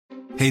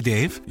Hey,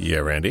 Dave. Yeah,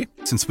 Randy.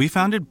 Since we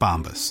founded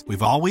Bombas,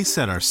 we've always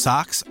said our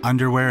socks,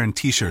 underwear, and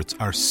T-shirts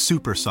are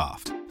super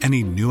soft.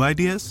 Any new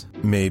ideas?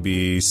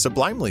 Maybe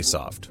sublimely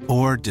soft.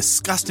 Or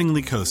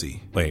disgustingly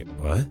cozy. Wait,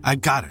 what? I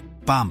got it.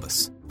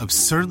 Bombas.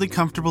 Absurdly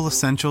comfortable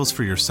essentials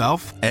for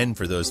yourself and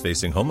for those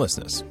facing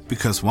homelessness.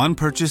 Because one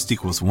purchased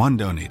equals one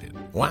donated.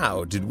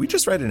 Wow, did we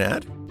just write an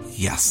ad?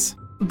 Yes.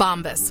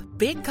 Bombas.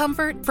 Big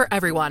comfort for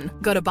everyone.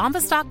 Go to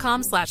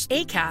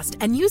bombas.com/ACAST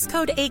and use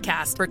code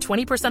ACAST for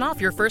 20%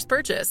 off your first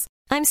purchase.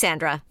 I'm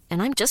Sandra,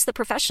 and I'm just the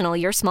professional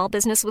your small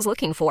business was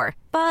looking for.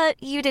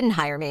 But you didn't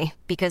hire me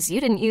because you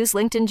didn't use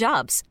LinkedIn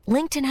Jobs.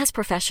 LinkedIn has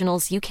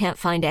professionals you can't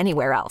find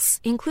anywhere else,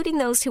 including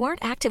those who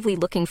aren't actively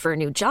looking for a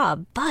new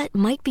job, but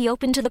might be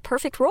open to the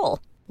perfect role,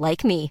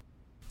 like me.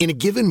 In a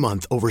given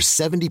month, over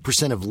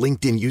 70% of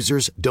LinkedIn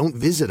users don't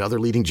visit other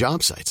leading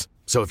job sites.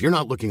 So if you're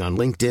not looking on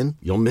LinkedIn,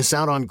 you'll miss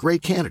out on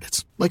great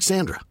candidates like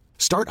Sandra.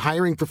 Start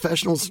hiring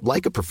professionals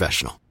like a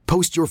professional.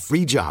 Post your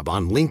free job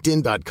on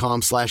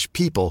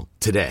linkedin.com/people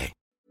today.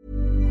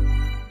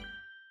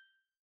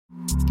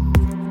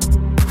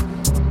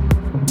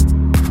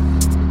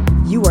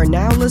 You are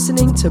now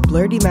listening to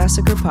Blerdy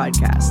Massacre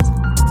Podcast.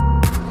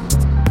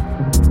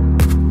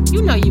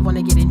 You know you want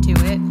to get into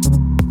it.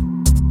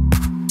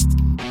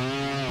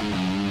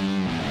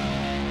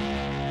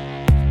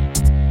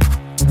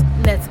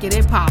 Let's get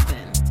it poppin'.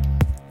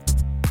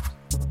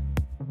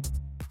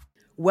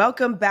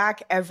 Welcome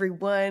back,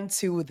 everyone,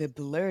 to the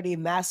Blerdy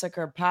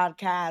Massacre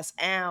Podcast.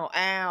 Ow,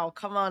 ow.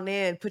 Come on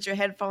in. Put your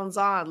headphones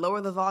on. Lower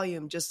the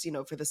volume, just,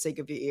 for the sake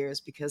of your ears,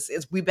 because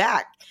we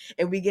back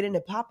and we get into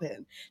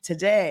poppin'.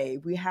 Today,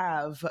 we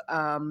have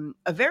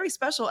a very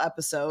special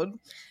episode.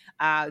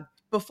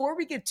 Before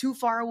we get too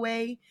far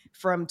away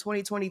from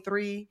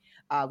 2023,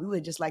 we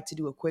would just like to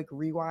do a quick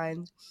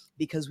rewind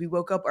because we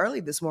woke up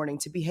early this morning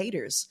to be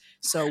haters.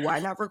 So why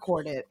not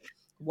record it?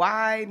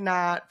 Why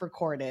not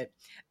record it?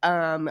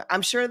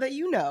 I'm sure that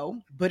you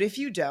know, but if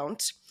you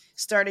don't,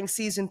 starting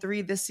season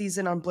 3 this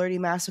season on Blerdy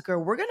Massacre,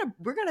 we're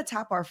gonna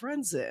tap our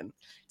friends in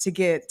to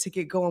get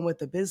going with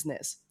the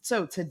business.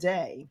 So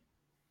today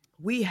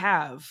we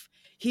have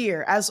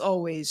here, as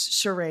always,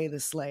 Sheree the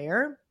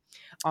Slayer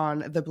on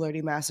the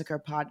Blerdy Massacre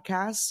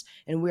Podcast,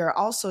 and we are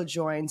also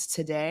joined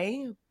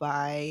today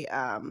by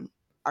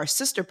our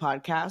sister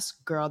podcast,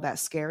 Girl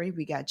That's Scary.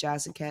 We got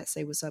Jazz and Kat.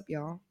 Say what's up,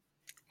 y'all.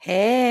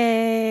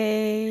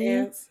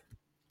 Hey.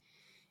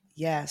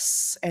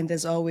 Yes. And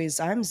as always,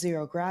 I'm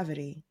Zero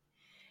Gravity.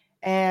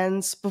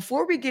 And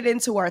before we get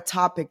into our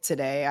topic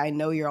today, I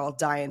know you're all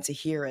dying to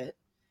hear it.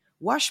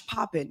 What's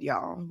poppin',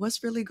 y'all?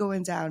 What's really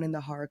going down in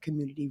the horror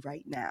community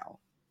right now?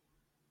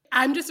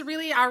 I'm just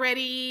really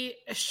already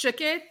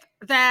shooketh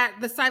that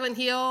the Silent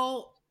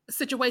Hill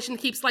situation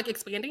keeps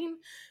expanding,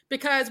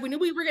 because we knew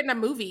we were getting a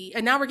movie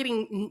and now we're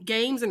getting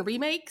games and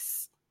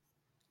remakes.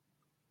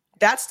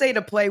 That state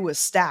of play was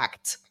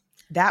stacked.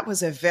 That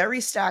was a very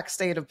stacked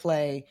state of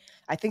play.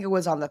 I think it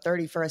was on the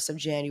 31st of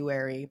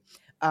January.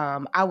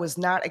 I was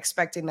not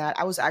expecting that.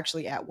 I was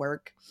actually at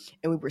work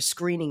and we were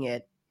screening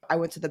it. I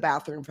went to the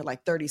bathroom for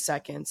 30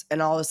 seconds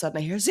and all of a sudden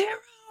I hear, Zero,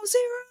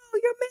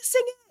 you're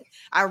missing it.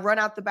 I run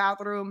out the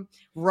bathroom.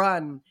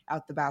 And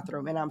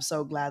I'm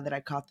so glad that I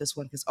caught this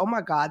one because, oh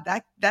my God,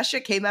 that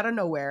shit came out of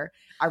nowhere.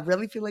 I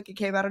really feel like it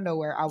came out of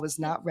nowhere. I was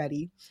not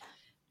ready.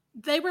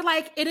 They were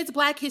like, it is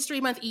Black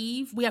History Month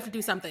Eve. We have to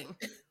do something.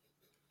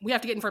 We have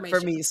to get information.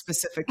 For me,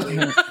 specifically.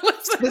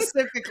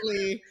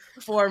 Specifically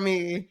for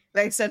me.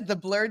 They said the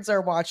Blurds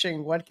are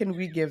watching. What can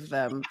we give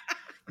them?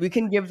 We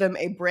can give them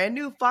a brand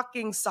new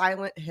fucking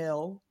Silent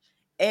Hill.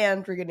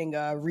 And we're getting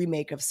a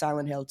remake of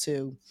Silent Hill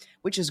 2,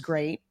 which is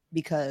great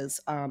because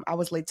I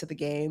was late to the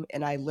game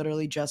and I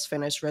literally just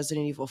finished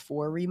Resident Evil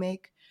 4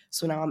 remake.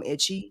 So now I'm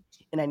itchy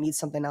and I need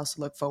something else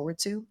to look forward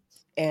to.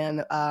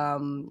 And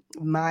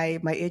my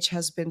itch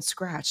has been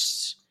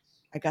scratched.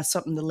 I got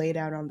something to lay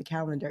down on the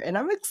calendar, and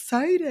I'm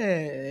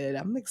excited.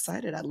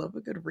 I love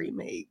a good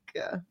remake.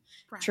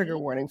 Right. Trigger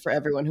warning for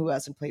everyone who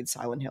hasn't played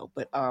Silent Hill,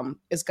 but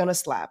it's gonna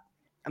slap.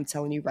 I'm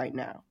telling you right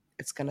now,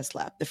 it's gonna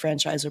slap. The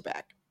franchise are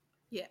back.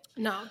 Yeah,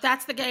 no,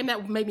 that's the game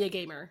that made me a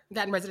gamer.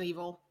 That and Resident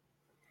Evil.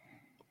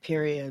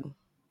 Period.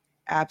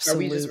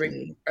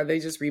 Absolutely. Are they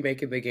just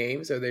remaking the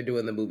games, or they're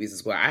doing the movies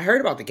as well? I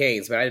heard about the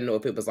games, but I didn't know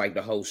if it was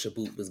the whole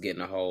Shaboot was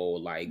getting a whole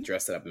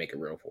dress it up, make it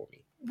real for me.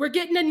 We're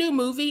getting a new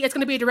movie. It's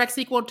going to be a direct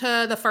sequel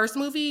to the first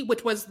movie,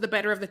 which was the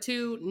better of the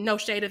two. No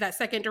shade of that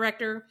second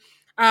director.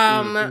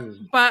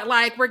 But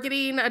we're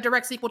getting a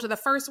direct sequel to the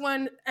first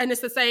one, and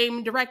it's the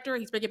same director.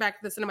 He's bringing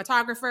back the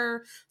cinematographer.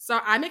 So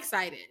I'm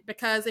excited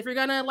because if you're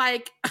going to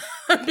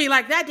be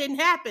like, that didn't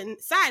happen,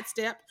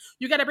 sidestep,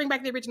 you got to bring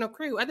back the original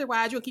crew.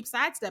 Otherwise, you'll keep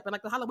sidestepping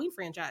like the Halloween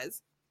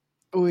franchise.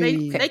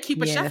 They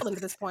keep shuffling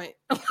at this point.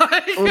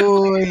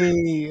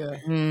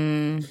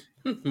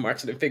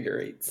 Marching in figure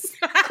eights.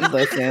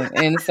 Listen,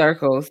 in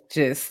circles,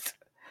 just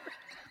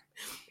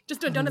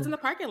doing donuts in the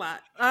parking lot.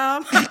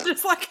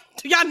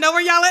 Do y'all know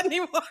where y'all at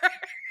anymore?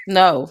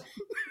 No.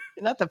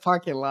 Not the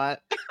parking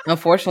lot.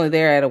 Unfortunately,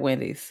 they're at a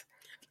Wendy's.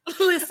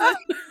 Listen.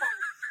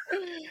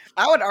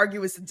 I would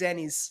argue it's the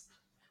Denny's.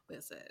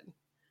 Listen.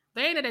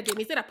 They ain't at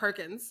Denny's. They're at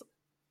Perkins.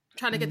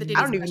 Trying to get the Denny's.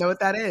 I don't even know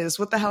what that is.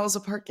 What the hell is a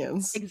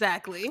Perkins?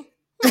 Exactly.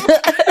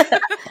 Okay.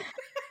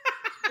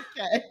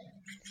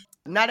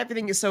 Not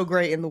everything is so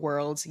great in the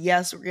world.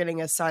 Yes, we're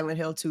getting a Silent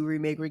Hill 2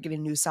 remake. We're getting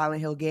a new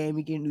Silent Hill game.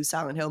 We're getting a new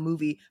Silent Hill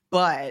movie.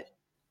 But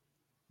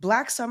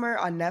Black Summer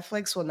on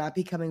Netflix will not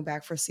be coming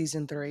back for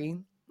season 3.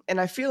 And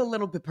I feel a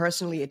little bit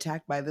personally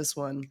attacked by this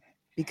one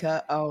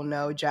because, oh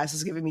no, Jazz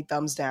is giving me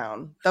thumbs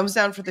down. Thumbs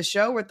down for the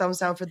show or thumbs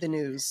down for the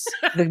news?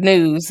 The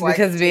news,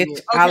 because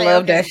bitch, I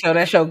love that show.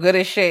 That show good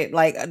as shit.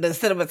 Like the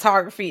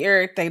cinematography,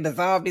 everything, the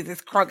zombies,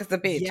 it's crunk as a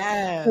bitch.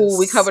 Yes. Ooh,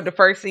 we covered the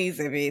first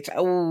season, bitch.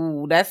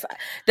 Ooh, that's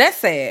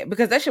sad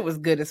because that shit was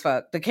good as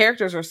fuck. The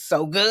characters were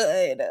so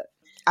good.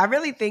 I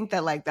really think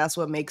that like that's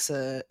what makes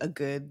a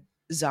good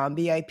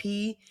zombie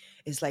IP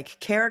is like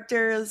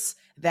characters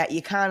that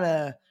you kind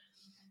of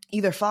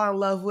either fall in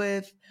love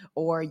with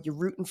or you're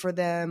rooting for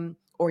them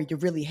or you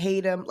really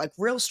hate them. Like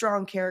real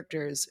strong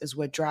characters is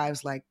what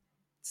drives like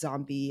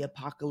zombie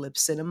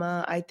apocalypse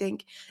cinema, I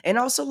think. And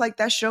also like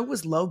that show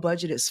was low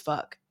budget as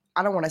fuck.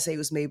 I don't want to say it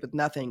was made with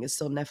nothing. It's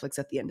still Netflix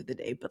at the end of the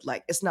day, but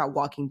like it's not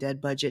Walking Dead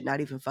budget,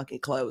 not even fucking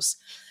close.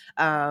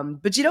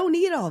 But you don't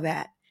need all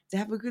that to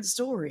have a good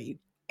story.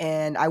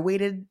 And I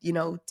waited,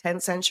 10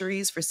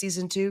 centuries for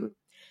season 2.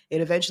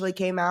 It eventually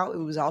came out. It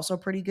was also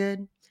pretty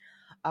good.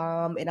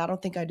 And I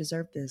don't think I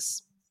deserve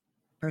this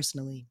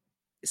personally.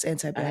 It's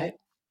anti-black.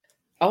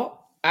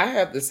 I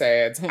have to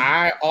say,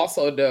 I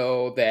also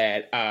know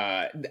that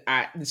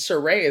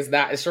Sheree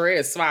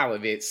is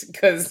smiling, bitch,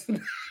 because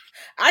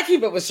I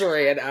keep up with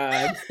Sheree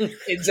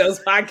in Joe's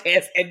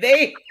podcast, and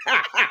they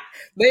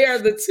are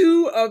the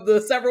two of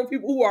the several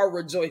people who are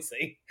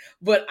rejoicing.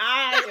 But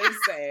I am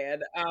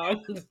sad.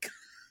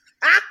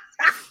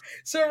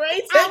 Sheree,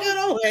 take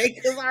it away,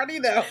 because I already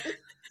know.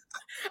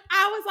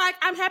 I was like,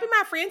 I'm happy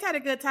my friends had a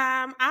good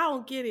time. I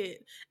don't get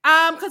it.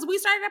 Because we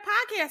started a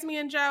podcast, me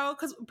and Joe,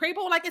 because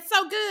people were like, it's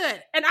so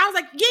good. And I was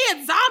like, yeah,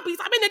 zombies,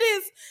 I'm into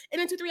this. And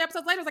then 2-3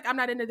 episodes later, I was like, I'm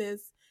not into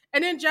this.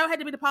 And then Joe had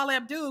to be the Paula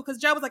Abdul, because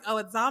Joe was like, oh,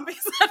 it's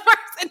zombies at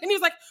first. And then he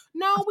was like,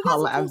 no, we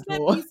got some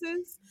cool set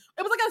pieces.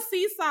 It was like a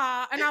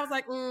seesaw. And I was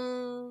like,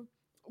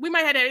 we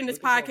might have that in this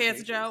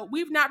podcast, Joe.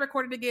 We've not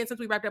recorded again since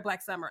we wrapped up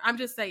Black Summer. I'm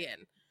just saying.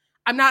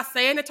 I'm not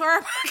saying it to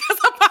our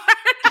podcast apart.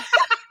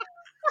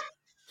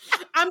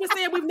 I'm just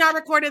saying we've not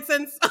recorded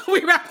since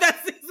we wrapped that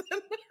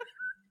season.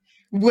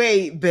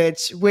 Wait,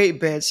 bitch.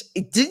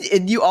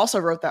 And you also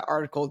wrote that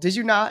article, did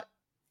you not,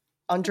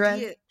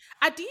 Andre?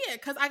 I did,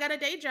 because I got a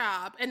day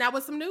job, and that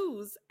was some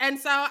news. And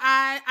so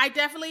I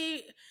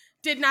definitely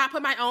did not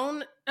put my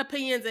own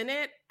opinions in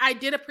it. I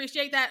did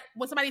appreciate that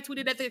when somebody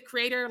tweeted at the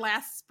creator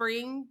last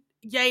spring,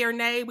 yay or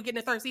nay, we get in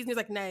the third season, he's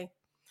like, nay.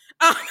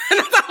 And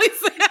that's all he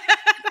said.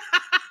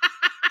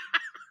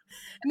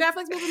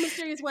 Netflix moving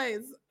mysterious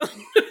ways.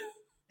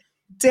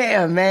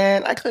 Damn,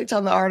 man. I clicked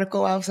on the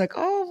article. I was like,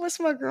 oh, what's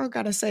my girl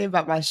got to say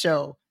about my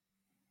show?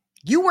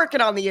 You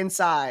working on the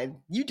inside.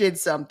 You did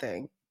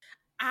something.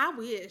 I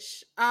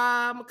wish.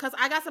 Because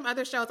I got some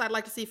other shows I'd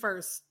like to see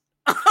first.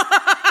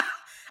 I'd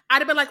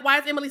have been like, why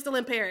is Emily still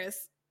in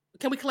Paris?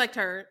 Can we collect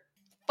her?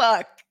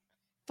 Fuck.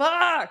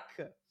 All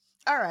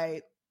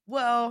right.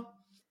 Well,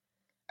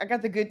 I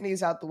got the good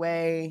news out the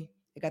way.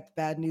 I got the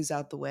bad news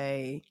out the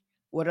way.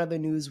 What other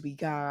news we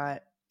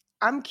got?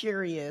 I'm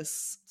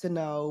curious to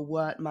know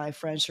what my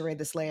friend Sheree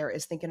the Slayer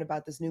is thinking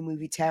about this new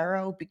movie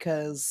Tarot,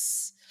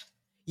 because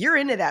you're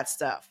into that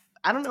stuff.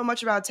 I don't know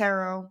much about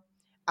tarot.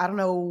 I don't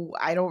know.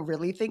 I don't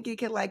really think it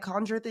can like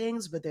conjure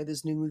things, but there's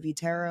this new movie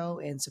Tarot,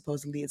 and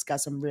supposedly it's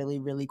got some really,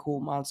 really cool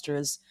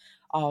monsters,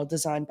 all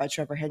designed by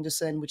Trevor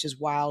Henderson, which is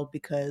wild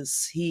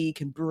because he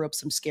can brew up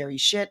some scary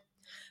shit.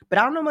 But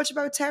I don't know much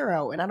about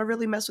tarot, and I don't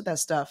really mess with that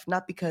stuff.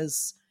 Not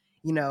because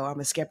I'm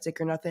a skeptic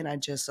or nothing.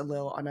 I'm just a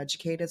little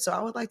uneducated. So I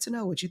would like to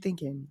know what you're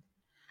thinking.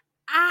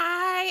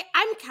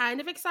 I'm kind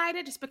of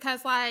excited just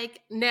because like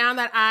now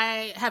that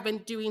I have been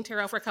doing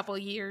tarot for a couple of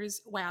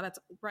years. Wow, that's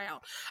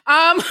wow.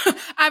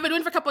 I've been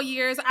doing it for a couple of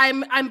years.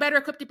 I'm better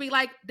equipped to be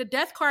like, the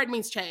death card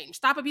means change.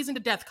 Stop abusing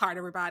the death card,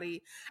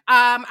 everybody.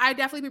 I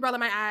definitely be rolling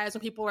my eyes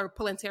when people are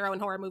pulling tarot in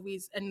horror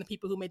movies and the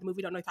people who made the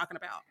movie don't know what they're talking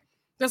about.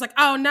 There's like,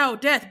 oh no,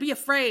 death, be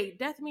afraid.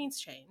 Death means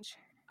change.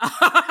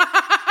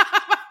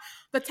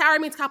 The tower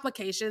means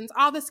complications.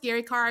 All the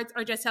scary cards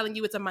are just telling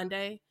you it's a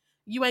Monday.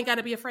 You ain't got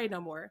to be afraid no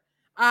more.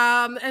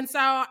 And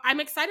so I'm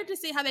excited to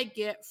see how they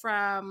get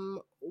from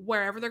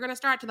wherever they're going to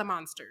start to the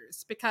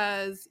monsters,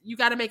 because you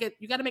got to make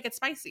it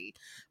spicy.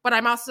 But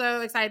I'm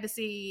also excited to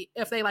see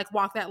if they like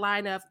walk that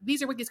line of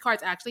these are what these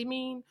cards actually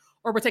mean,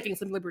 or we're taking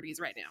some liberties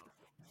right now.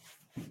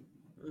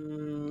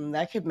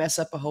 That could mess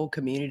up a whole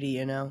community,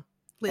 Listen.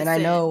 And I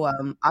know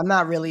I'm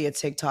not really a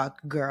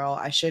TikTok girl.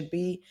 I should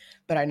be,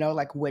 but I know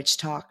like witch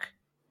talk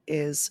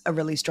is a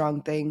really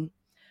strong thing.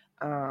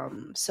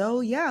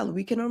 So yeah,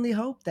 we can only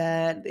hope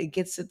that it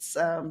gets its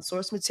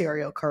source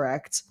material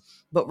correct.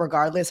 But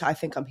regardless, I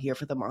think I'm here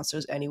for the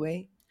monsters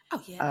anyway.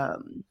 Oh yeah.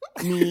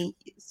 Me,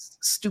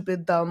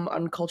 stupid, dumb,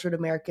 uncultured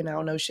American, I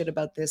don't know shit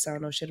about this, I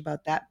don't know shit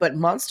about that. But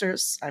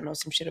monsters, I know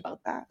some shit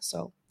about that.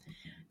 So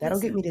that'll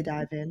get me to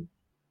dive in.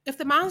 If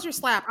the monster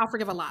slap, I'll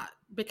forgive a lot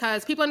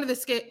because people under the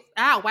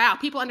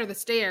people under the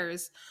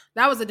stairs.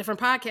 That was a different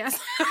podcast.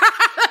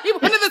 People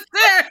under the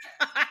stairs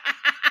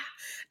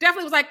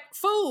definitely was like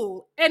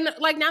fool. And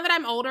like now that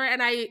I'm older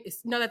and I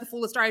know that the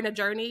fool is starting a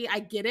journey, I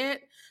get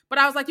it. But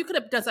I was like, you could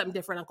have done something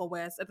different, Uncle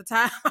Wes. At the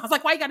time, I was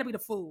like, why you got to be the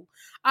fool?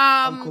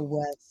 Uncle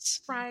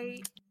Wes,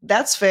 right?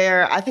 That's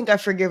fair. I think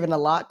I've forgiven a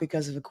lot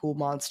because of a cool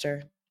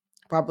monster.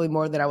 Probably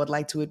more than I would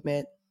like to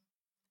admit.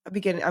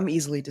 I'm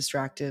easily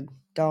distracted.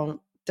 Don't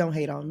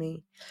hate on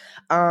me.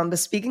 But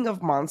speaking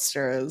of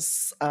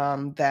monsters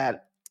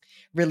that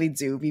really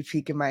do be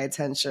piquing my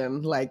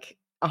attention, like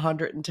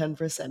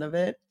 110% of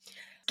it,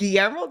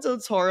 Guillermo del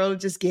Toro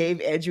just gave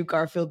Andrew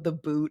Garfield the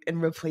boot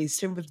and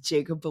replaced him with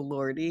Jacob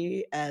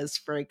Elordi as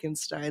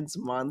Frankenstein's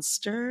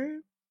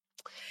monster.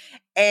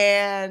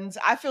 And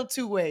I feel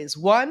two ways.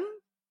 One,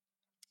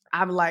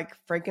 I'm like,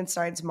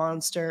 Frankenstein's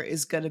monster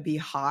is going to be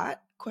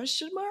hot, ?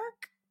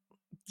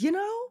 You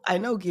know, I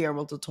know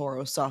Guillermo del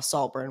Toro saw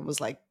Saltburn and was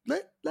like,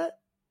 let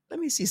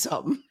me see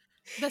something.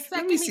 The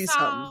second he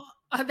saw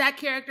that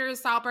character's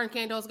Saltburn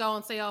candles go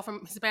on sale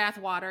from his bath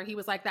water, he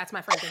was like, that's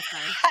my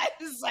Frankenstein.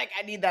 It's like,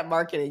 I need that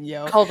marketing,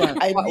 yo. Hold on.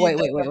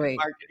 Wait.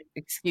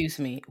 Excuse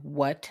me.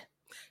 What?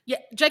 Yeah,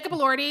 Jacob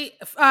Elordi,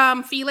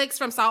 Felix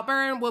from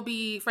Saltburn will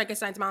be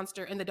Frankenstein's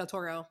monster in the Del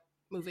Toro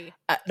movie.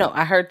 No,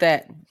 I heard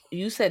that.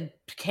 You said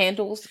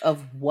candles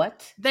of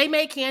what? They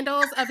made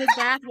candles of his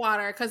bath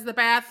water because the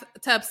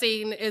bathtub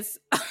scene is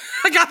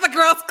got the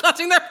girls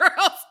clutching their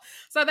pearls.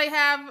 So they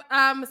have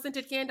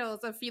scented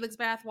candles of Felix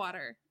bath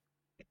water.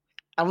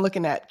 I'm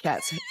looking at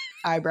Kat's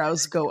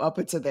eyebrows go up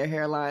into their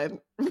hairline.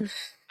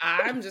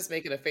 I'm just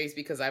making a face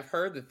because I've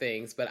heard the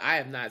things, but I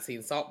have not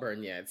seen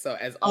Saltburn yet. So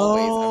as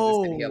always, I'm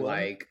just sitting here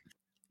like,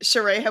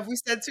 Sheree, have we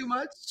said too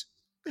much?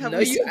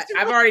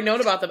 I've already known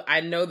about them.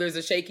 I know there's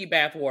a shaky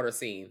bathwater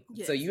scene.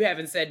 Yes. So you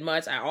haven't said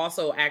much. I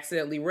also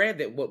accidentally read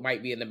that what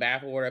might be in the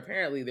bathwater.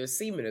 Apparently there's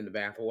semen in the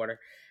bathwater.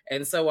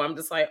 And so I'm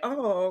just like,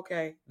 oh,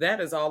 okay. That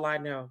is all I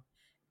know.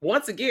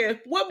 Once again,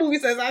 what movie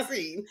says I've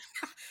seen?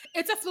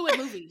 It's a fluid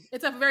movie.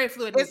 It's a very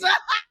fluid movie.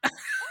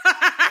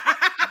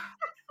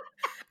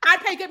 I'd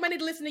pay good money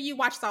to listen to you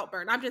watch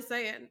Saltburn. I'm just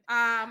saying.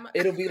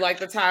 It'll be like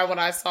the time when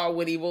I saw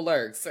When Evil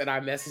Lurks and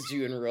I messaged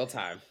you in real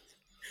time.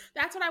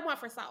 That's what I want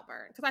for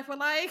Saltburn. Because I feel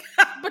like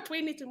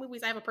between these two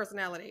movies, I have a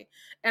personality.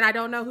 And I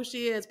don't know who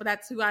she is, but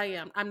that's who I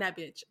am. I'm that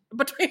bitch.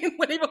 Between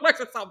When Evil Lurks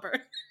and Saltburn.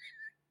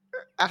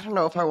 I don't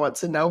know if I want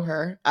to know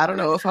her. I don't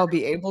know if I'll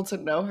be able to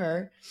know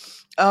her.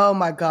 Oh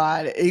my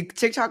God.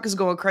 TikTok is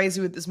going crazy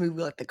with this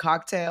movie, like The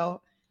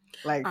Cocktail.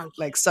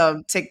 Like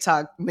some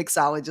TikTok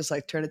mixologist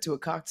like turned it to a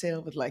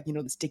cocktail with like, you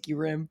know, the sticky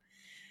rim.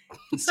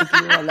 The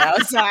sticky rim on the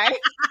outside.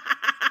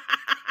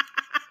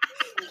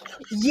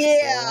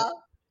 Yeah.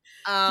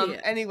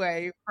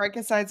 Anyway,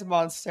 Frankenstein's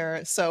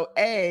monster. So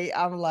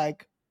I'm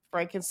like,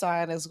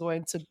 Frankenstein is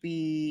going to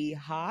be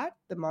hot.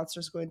 The monster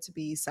is going to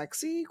be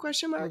sexy, ?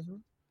 Mm-hmm.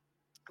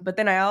 But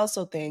then I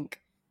also think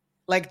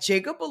like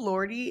Jacob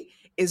Elordi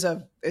is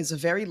a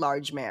very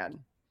large man.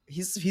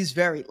 He's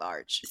very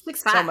large. 6'5".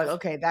 So I'm like,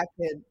 okay, that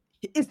kid,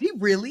 is he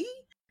really?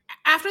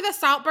 After the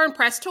Saltburn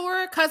press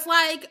tour, because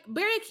like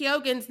Barry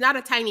Keoghan's not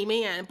a tiny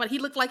man, but he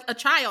looked like a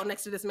child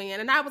next to this man.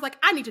 And I was like,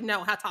 I need to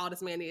know how tall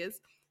this man is.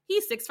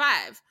 He's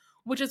 6'5",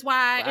 which is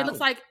why it looks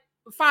like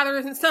father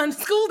and son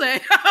school day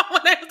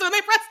when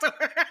they press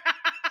tour.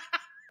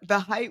 The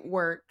height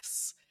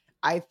works.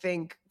 I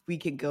think we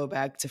could go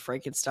back to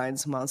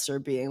Frankenstein's monster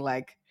being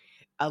like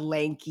a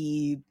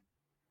lanky,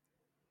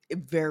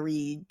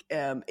 very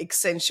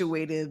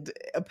accentuated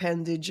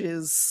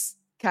appendages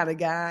kind of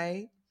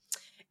guy.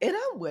 And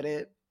I'm with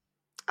it.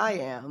 I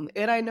am.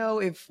 And I know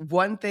if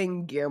one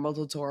thing Guillermo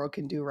del Toro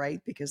can do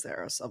right, because there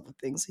are some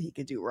things he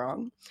could do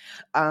wrong,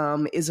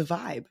 is a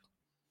vibe.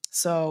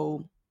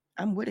 So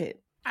I'm with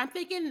it. I'm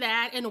thinking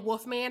that and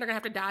Wolfman are going to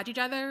have to dodge each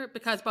other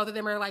because both of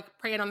them are like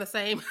preying on the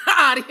same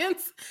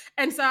audience.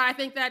 And so I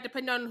think that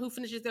depending on who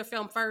finishes their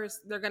film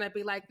first, they're going to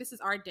be like, this is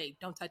our date.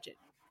 Don't touch it.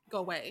 Go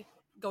away.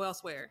 Go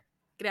elsewhere.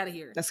 Get out of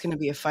here. That's going to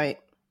be a fight.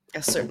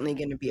 That's certainly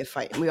going to be a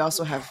fight. And we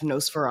also have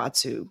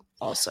Nosferatu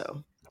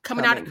also.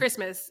 Coming out at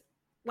Christmas.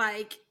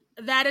 Like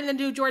that and the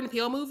new Jordan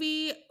Peele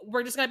movie,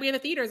 we're just going to be in the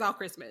theaters all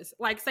Christmas.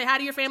 Like say hi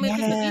to your family.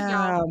 Christmas Eve,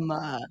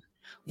 y'all.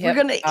 We're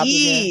going to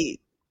eat.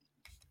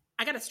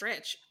 I got to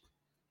stretch.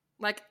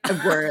 Like,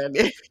 word.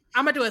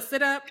 I'm going to do a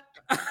sit-up.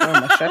 Oh,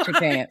 my stretchy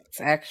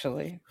pants,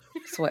 actually.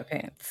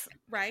 Sweatpants.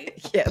 Right?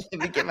 Yeah,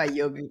 let me get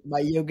my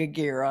yoga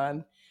gear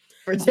on.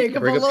 For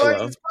Jacob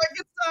Elordi's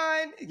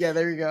Frankenstein. Yeah,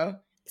 there you go.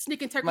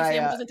 Sneaking turkey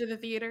sandwiches into the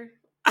theater.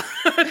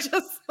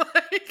 Just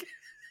like...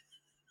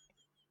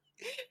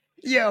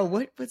 Yo,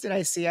 what did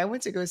I see? I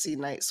went to go see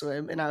Night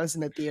Swim and I was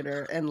in the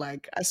theater and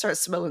like I start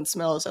smelling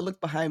smells. I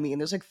look behind me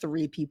and there's like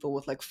 3 people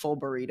with like full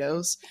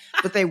burritos,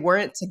 but they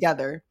weren't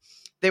together.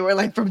 They were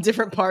like from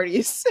different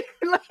parties.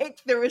 Like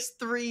there was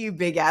 3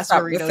 big ass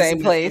burritos. The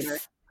same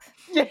place.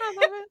 Yeah.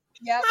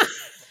 Yep.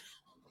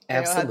 Absolutely. They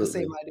all had the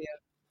same idea.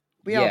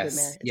 We all been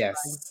there. It's yes.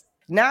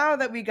 fine. Now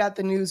that we got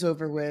the news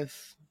over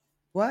with,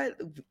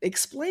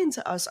 explain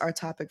to us our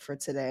topic for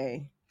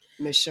today.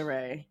 Miss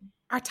Sheree?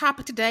 Our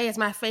topic today is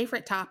my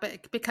favorite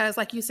topic because,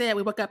 like you said,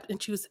 we woke up and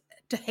choose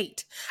to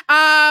hate.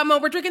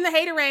 We're drinking the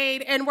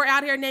Haterade and we're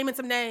out here naming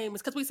some names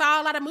because we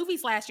saw a lot of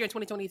movies last year in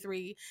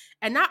 2023,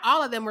 and not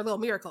all of them were little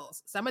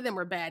miracles. Some of them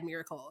were bad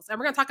miracles, and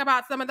we're gonna talk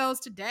about some of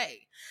those today.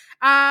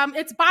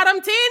 It's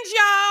bottom 10s,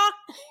 y'all.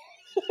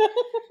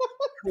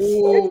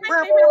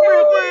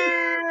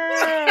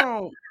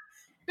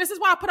 This is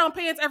why I put on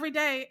pants every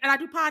day and I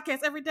do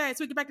podcasts every day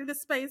so we get back to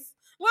this space.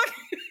 Look.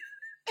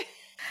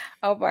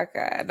 Oh my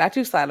God. Not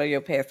you slide on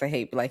your pants to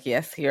hate. Like,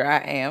 yes, here I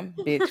am.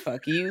 Bitch,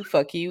 fuck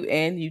you,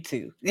 and you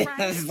too. Right.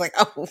 It's like,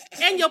 oh.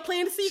 And your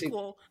planned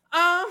sequel.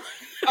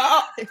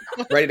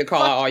 Ready to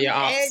call out all your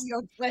ops. And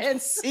your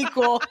planned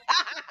sequel.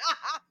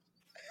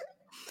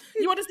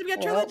 You want this to be a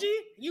trilogy?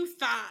 Well, you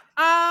thought.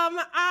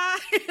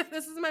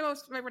 This is my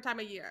most favorite time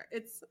of year.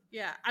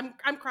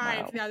 I'm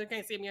crying. For the others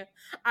can't see me.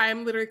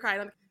 I'm literally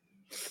crying.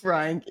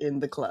 Crying in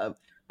the club.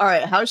 All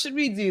right, how should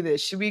we do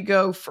this? Should we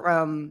go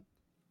from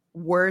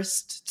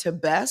worst to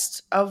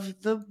best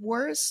of the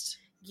worst?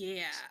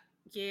 Yeah.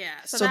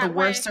 So the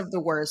worst of the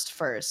worst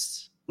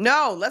first.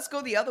 No, let's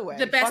go the other way.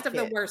 The best of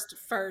the worst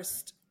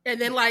first. And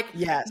then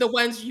the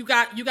ones you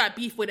got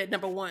beef with at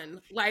number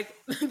one. Like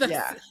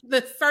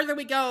the further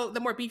we go, the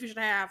more beef you should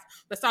have,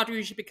 the saltier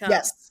you should become.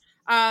 Yes.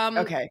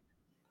 Okay.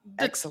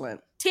 Excellent.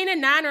 10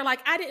 and 9 are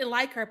like, I didn't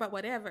like her, but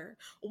whatever.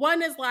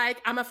 1 is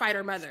like, I'm a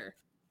fighter mother.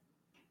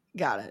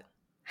 Got it.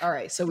 All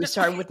right. So we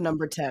start with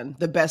number 10,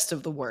 the best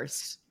of the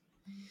worst.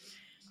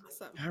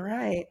 Awesome. All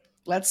right.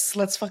 Let's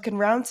fucking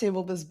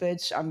roundtable this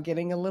bitch. I'm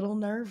getting a little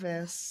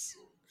nervous.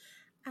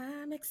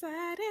 I'm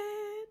excited.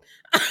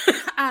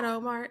 Auto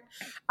Mart.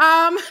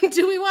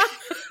 Do you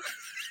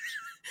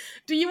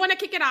want to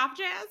kick it off,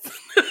 Jazz?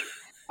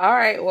 All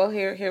right, well,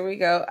 here we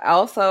go.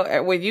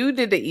 Also, when you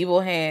did the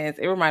evil hands,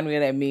 it reminded me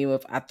of that meme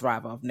of I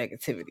thrive off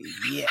negativity.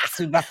 Yes,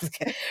 we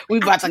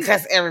about to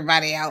cuss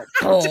everybody out.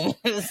 Boom.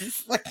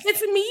 It's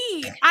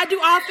me. I do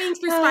all things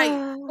through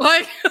spite.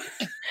 Like,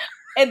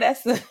 and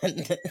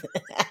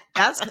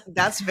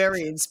that's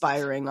very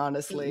inspiring,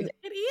 honestly.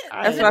 It is.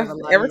 That's why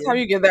every time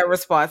you give that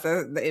response,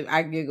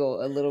 I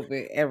giggle a little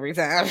bit every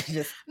time,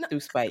 just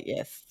through spite.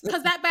 Yes,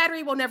 because that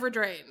battery will never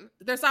drain.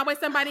 There's always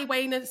somebody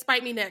waiting to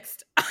spite me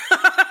next. And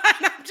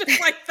I'm just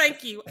like,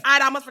 thank you.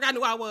 I'd almost forgotten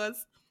who I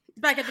was.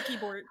 Back at the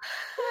keyboard.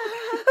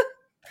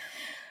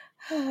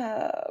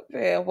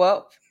 Man,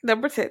 well,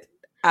 number 10,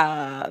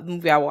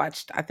 movie I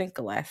watched, I think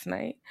last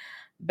night,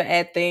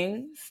 Bad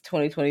Things,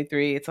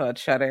 2023. It's on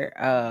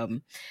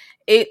Shudder.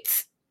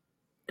 It's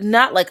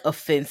not like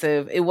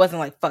offensive. It wasn't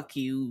like fuck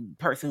you,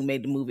 person who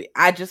made the movie.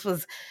 I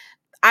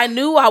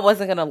knew I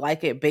wasn't gonna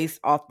like it based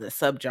off the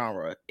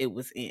subgenre it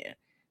was in.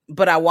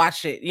 But I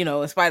watched it,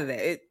 in spite of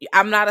that.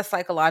 I'm not a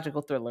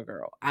psychological thriller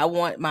girl. I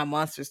want my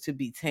monsters to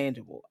be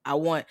tangible. I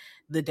want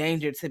the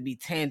danger to be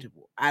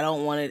tangible. I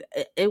don't want it.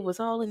 It was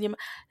all in your mind.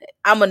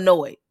 I'm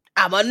annoyed.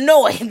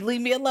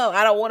 Leave me alone.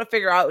 I don't want to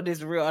figure out if this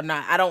is real or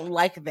not. I don't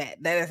like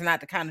that. That is not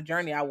the kind of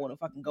journey I want to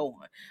fucking go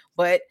on.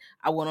 But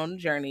I went on the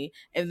journey.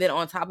 And then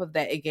on top of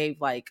that, it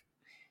gave like,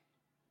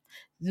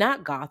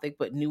 not gothic,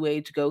 but new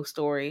age ghost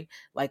story,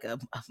 like a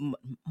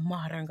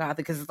modern gothic,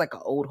 because it's like an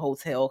old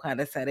hotel kind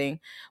of setting,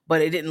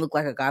 but it didn't look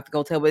like a gothic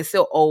hotel, but it's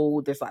still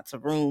old. There's lots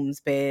of rooms,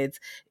 beds,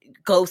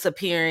 ghosts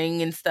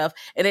appearing and stuff.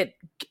 And it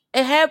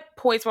had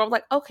points where I was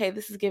like, okay,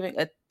 this is giving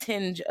a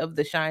tinge of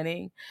The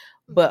Shining,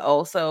 but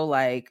also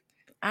like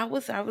it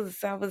was a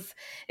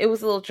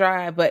little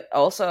dry, but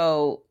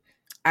also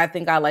I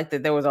think I liked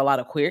that there was a lot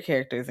of queer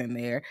characters in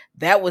there.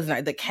 That was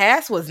nice. The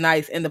cast was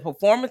nice, and the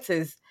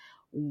performances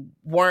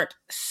weren't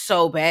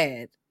so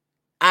bad.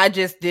 I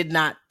just did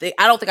not think,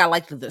 I don't think I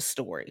liked the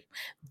story.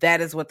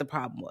 That is what the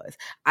problem was.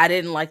 I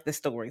didn't like the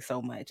story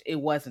so much. It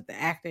wasn't the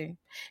acting.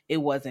 It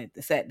wasn't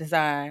the set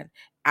design.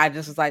 I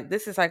just was like,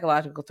 this is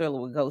psychological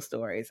thriller with ghost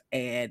stories.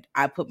 And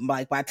I put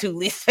my 2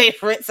 least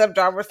favorite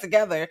subgenres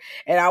together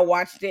and I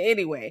watched it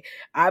anyway.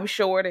 I'm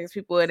sure there's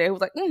people in there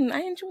who's like,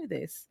 I enjoy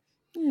this.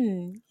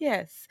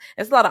 Yes.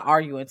 It's a lot of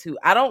arguing too.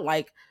 I don't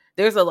like,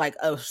 there's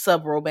a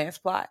sub-romance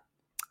plot.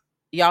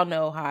 Y'all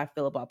know how I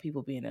feel about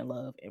people being in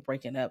love and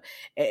breaking up.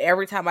 And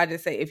every time I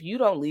just say, if you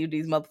don't leave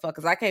these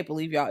motherfuckers, I can't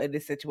believe y'all in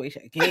this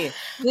situation again.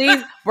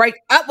 Please break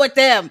up with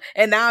them.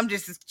 And now I'm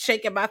just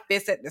shaking my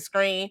fist at the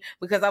screen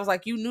because I was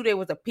like, you knew they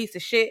was a piece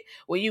of shit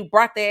when you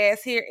brought their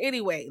ass here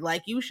anyway.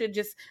 Like, you should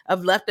just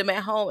have left them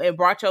at home and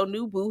brought your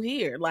new boo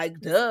here. Like,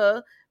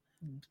 duh.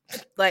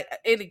 Like,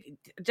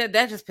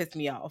 that just pissed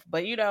me off.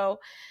 But,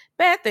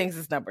 Bad Things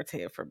is number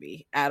 10 for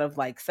me out of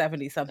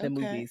 70-something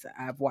movies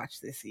I've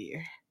watched this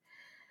year.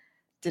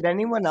 Did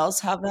anyone else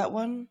have that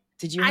one?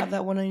 Did you have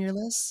that one on your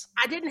list?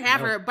 I didn't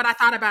have her, but I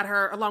thought about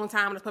her a long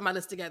time to put my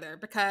list together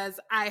because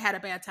I had a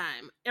bad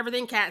time.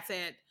 Everything Kat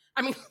said.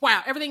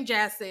 Everything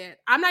Jazz said.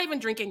 I'm not even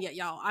drinking yet,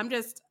 y'all. I'm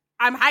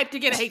hyped to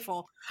get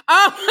hateful.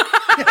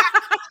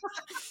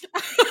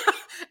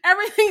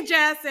 Everything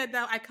Jazz said,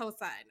 though, I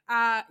co-sign.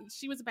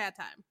 She was a bad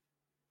time.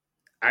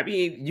 I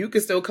mean, you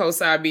could still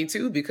co-sign me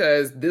too,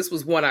 because this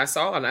was one I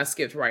saw and I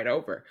skipped right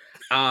over.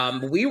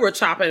 We were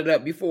chopping it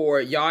up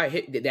before y'all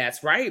hit.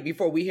 That's right,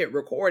 before we hit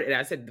record, and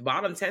I said the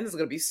bottom 10 is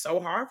going to be so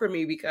hard for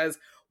me because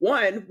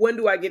one, when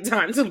do I get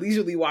time to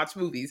leisurely watch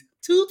movies?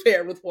 Two,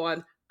 paired with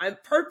one, I'm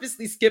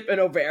purposely skipping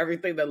over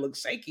everything that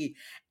looks shaky,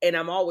 and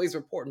I'm always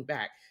reporting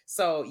back.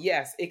 So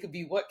yes, it could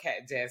be what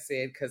Cat Jazz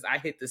said because I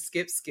hit the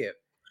skip.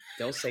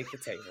 Don't shake the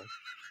table.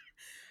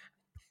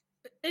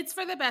 It's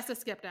for the best to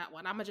skip that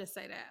one. I'm gonna just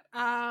say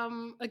that.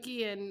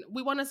 Again,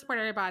 we want to support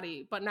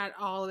everybody, but not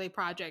all of their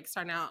projects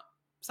turn out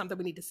something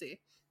we need to see.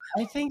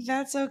 I think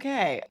that's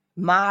okay.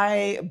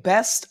 My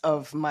best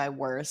of my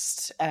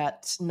worst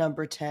at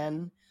number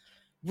 10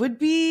 would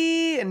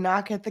be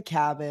Knock at the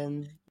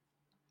Cabin.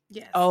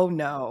 Yes. Oh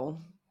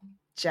no.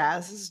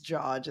 Jazz's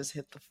jaw just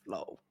hit the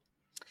floor.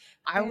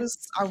 I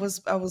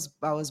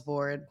was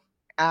bored.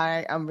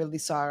 I'm really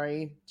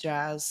sorry,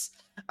 Jazz.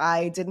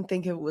 I didn't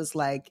think it was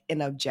like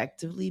an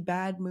objectively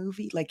bad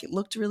movie. Like, it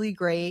looked really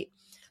great.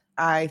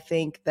 I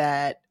think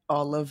that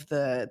all of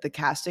the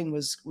casting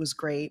was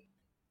great.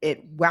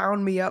 It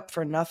wound me up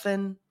for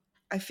nothing,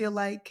 I feel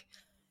like.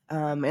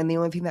 And the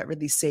only thing that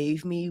really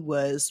saved me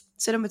was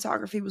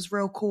cinematography was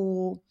real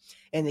cool,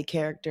 and the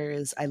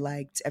characters I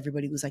liked.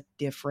 Everybody was like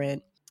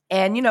different.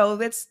 And you know,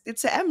 it's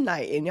an M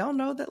Night, and y'all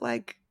know that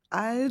like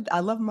I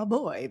love my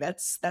boy.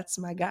 That's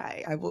my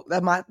guy.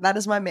 That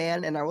is my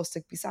man, and I will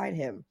stick beside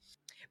him.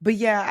 But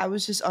yeah, I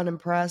was just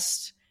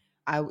unimpressed.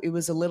 It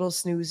was a little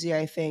snoozy,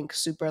 I think,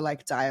 super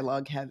like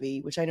dialogue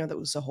heavy, which I know that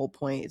was the whole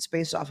point. It's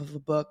based off of a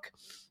book.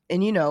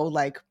 And you know,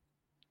 like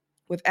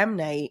with M.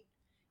 Night,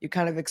 you're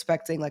kind of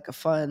expecting like a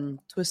fun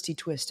twisty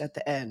twist at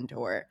the end,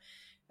 or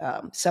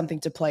something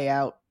to play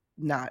out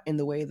not in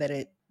the way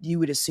that you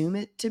would assume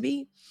it to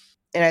be.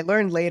 And I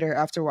learned later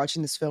after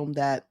watching this film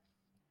that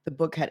the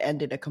book had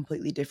ended a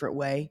completely different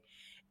way,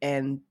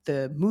 and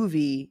the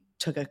movie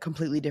took a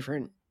completely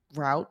different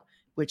route,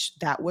 which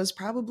that was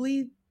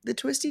probably the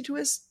twisty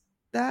twist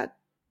that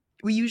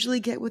we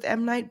usually get with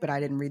M. Night, but I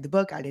didn't read the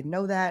book. I didn't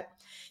know that.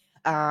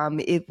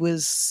 It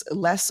was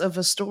less of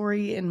a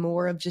story and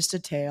more of just a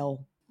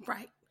tale.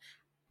 Right.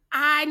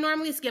 I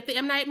normally skip the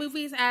M. Night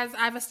movies, as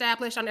I've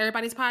established on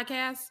everybody's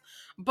podcast,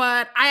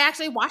 but I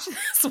actually watched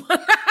this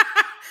one.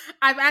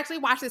 I've actually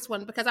watched this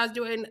one because I was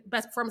doing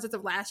best performances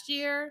of last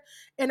year,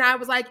 and I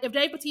was like, if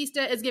Dave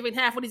Bautista is giving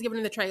half what he's giving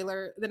in the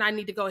trailer, then I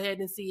need to go ahead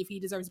and see if he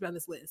deserves to be on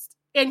this list.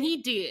 And he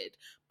did,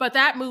 but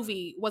that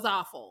movie was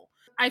awful.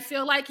 I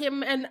feel like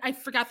him, and I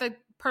forgot the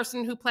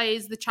person who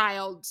plays the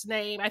child's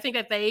name. I think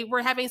that they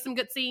were having some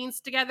good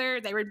scenes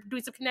together. They were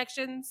doing some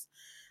connections.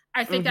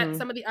 I think that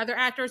some of the other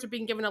actors are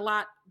being given a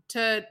lot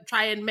to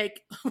try and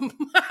make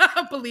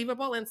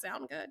believable and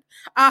sound good.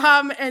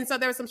 And so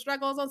there were some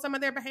struggles on some of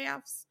their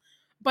behalfs.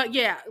 But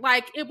yeah,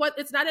 like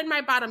it's not in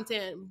my bottom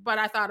 10, but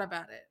I thought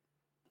about it.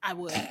 I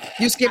would.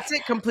 You skipped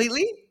it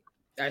completely?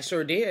 I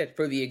sure did.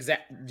 For the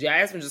exact,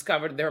 Jasmine just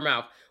covered their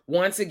mouth.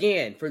 Once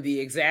again, for the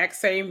exact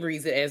same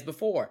reason as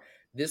before.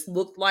 This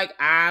looked like,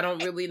 I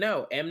don't really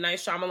know. M. Night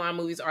Shyamalan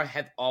movies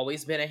have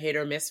always been a hit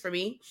or miss for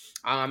me.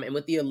 And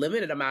with the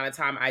limited amount of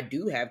time I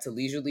do have to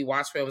leisurely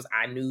watch films,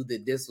 I knew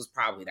that this was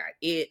probably not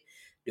it.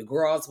 The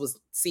girls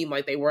seemed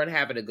like they weren't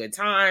having a good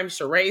time.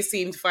 Sheree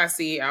seemed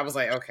fussy. I was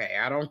like, okay,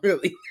 I don't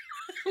really...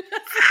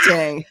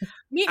 Dang.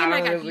 Me and I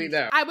don't really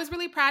know. I was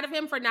really proud of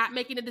him for not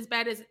making it as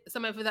bad as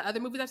some of the other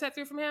movies I've sat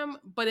through from him,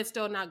 but it's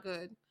still not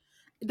good.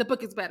 The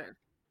book is better.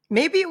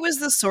 Maybe it was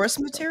the source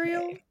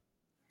material? Okay.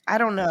 I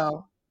don't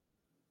know.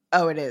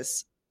 Oh, it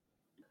is.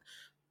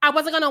 I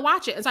wasn't going to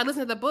watch it. And so I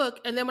listened to the book.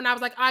 And then when I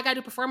was like, oh, I got to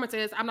do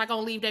performances, I'm not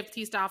going to leave Dave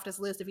Bautista off this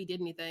list if he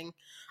did anything.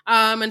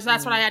 And so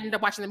that's what I ended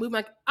up watching the movie. I'm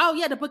like, oh,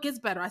 yeah, the book is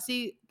better. I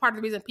see part of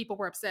the reason people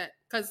were upset.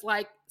 Because,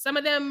 like, some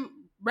of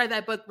them read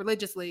that book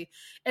religiously.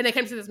 And they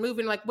came to this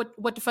movie and like,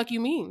 what the fuck you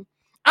mean?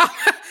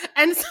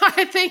 And so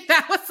I think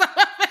that was some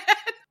of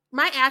it.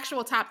 My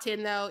actual top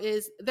 10, though,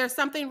 is There's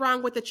Something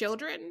Wrong with the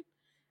Children.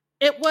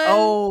 It was...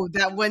 Oh,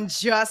 that one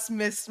just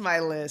missed my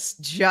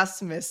list.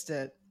 Just missed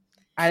it.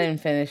 I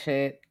didn't finish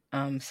it.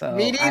 So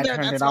Me neither. I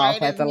turned That's it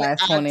off at the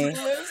last 20.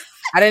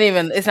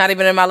 The it's not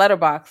even in my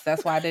letterbox.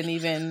 That's why I didn't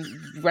even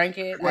rank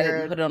it. Word. I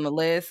didn't put it on the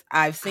list.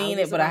 I've seen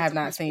it, but I have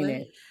not seen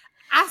it.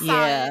 I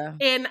saw it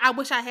and I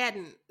wish I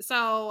hadn't.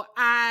 So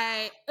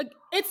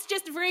it's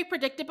just very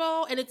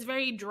predictable and it's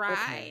very dry.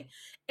 Okay.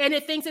 And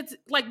it thinks it's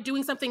like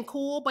doing something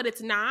cool, but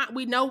it's not.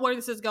 We know where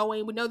this is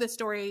going. We know this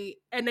story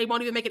and they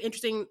won't even make it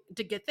interesting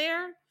to get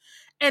there.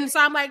 And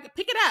so I'm like,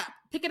 pick it up.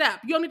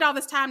 You don't need all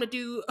this time to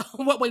do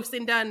what we've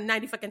seen done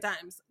 90 fucking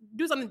times.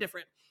 Do something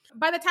different.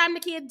 By the time the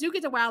kids do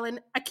get to wilding,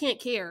 I can't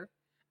care.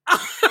 I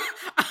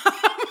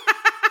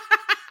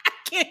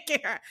can't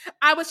care.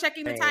 I was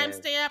checking the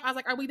timestamp. I was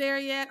like, are we there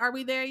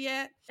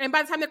yet? And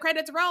by the time the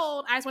credits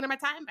rolled, I just wanted my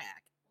time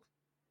back.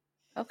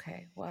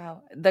 Okay,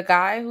 wow. The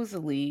guy who's the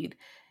lead,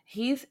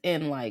 he's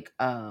in like,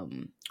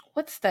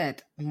 what's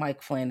that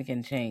Mike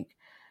Flanagan jank?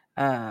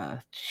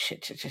 The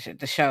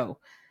show.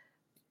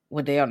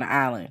 When they on the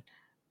island,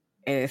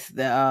 it's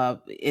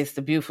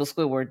the beautiful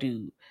Squidward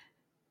dude.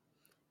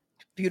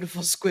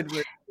 beautiful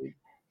Squidward.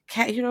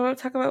 Cat, you know what I'm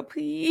talking about,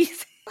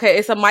 please? Okay,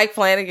 it's a Mike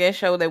Flanagan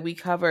show that we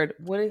covered.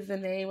 What is the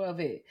name of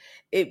it?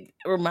 It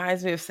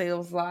reminds me of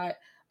Salem's Lot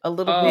a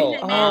little bit.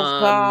 Oh,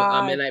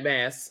 God. Midnight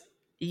Mass.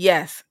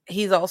 Yes,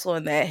 he's also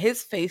in that.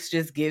 His face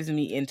just gives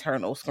me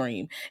internal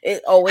scream.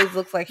 It always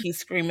looks like he's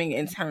screaming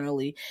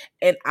internally,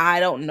 and I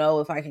don't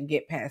know if I can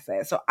get past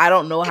that. So I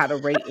don't know how to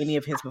rate any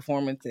of his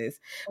performances.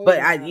 But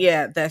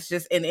that's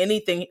just in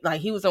anything. Like,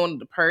 he was on one of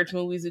the Purge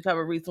movies we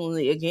covered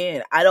recently.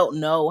 Again, I don't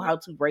know how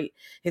to rate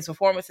his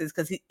performances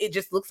because it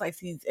just looks like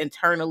he's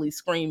internally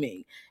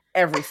screaming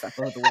every step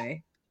of the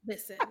way.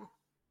 Listen,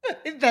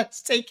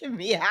 that's taking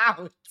me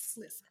out.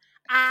 Listen.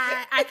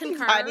 I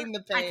concur. Fighting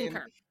the pain. I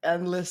concur.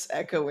 Endless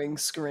echoing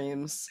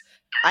screams.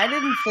 I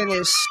didn't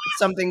finish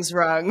Something's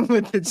Wrong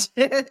with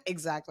the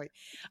exactly.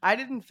 I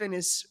didn't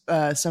finish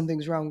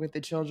Something's Wrong with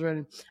the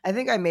Children. I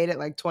think I made it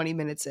like 20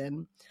 minutes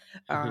in.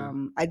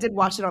 I did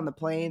watch it on the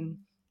plane.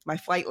 My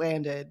flight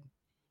landed,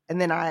 and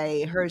then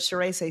I heard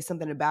Sheree say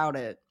something about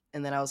it,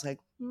 and then I was like,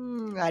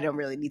 I don't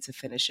really need to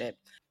finish it.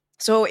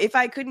 So if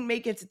I couldn't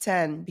make it to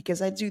 10,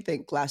 because I do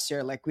think last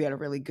year, like, we had a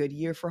really good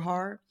year for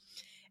horror,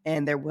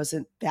 and there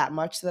wasn't that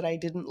much that I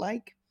didn't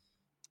like.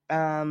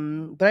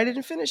 But I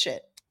didn't finish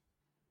it.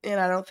 And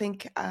I don't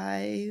think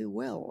I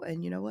will.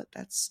 And you know what?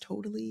 That's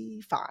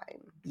totally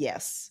fine.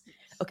 Yes.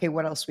 Okay,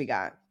 what else we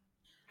got?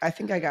 I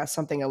think I got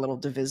something a little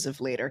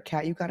divisive later.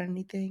 Kat, you got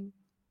anything?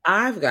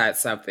 I've got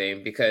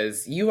something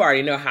because you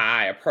already know how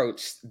I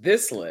approach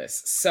this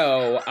list.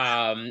 So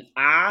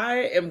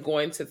I am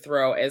going to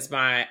throw as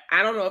I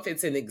don't know if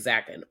it's in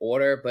exact in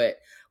order, but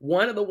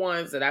one of the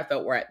ones that I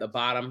felt were at the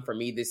bottom for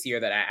me this year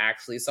that I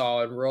actually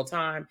saw in real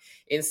time,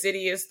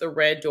 Insidious, The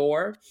Red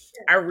Door.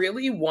 I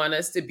really want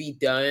us to be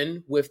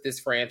done with this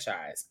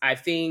franchise. I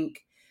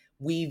think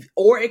we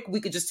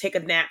could just take a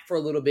nap for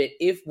a little bit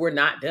if we're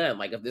not done.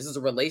 Like, if this is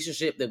a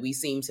relationship that we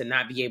seem to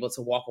not be able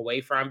to walk away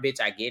from, bitch,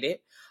 I get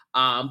it.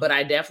 But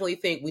I definitely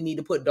think we need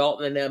to put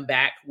Dalton and them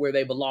back where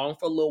they belong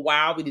for a little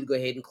while. We need to go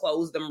ahead and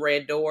close them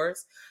red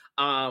doors.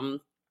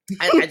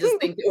 I just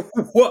think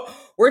that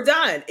we're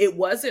done. It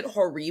wasn't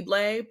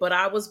horrible, but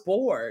I was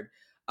bored.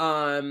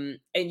 And,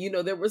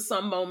 there were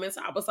some moments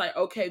I was like,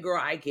 okay,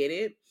 girl, I get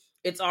it.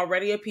 It's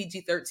already a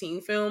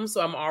PG-13 film,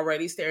 so I'm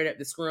already staring at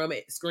the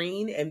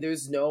screen, and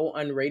there's no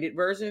unrated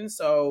version,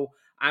 so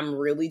I'm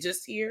really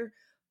just here.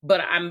 But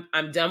I'm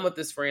done with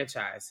this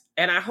franchise,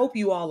 and I hope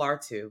you all are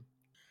too.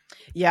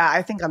 Yeah,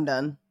 I think I'm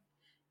done.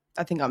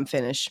 I think I'm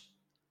finished.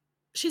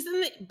 She's in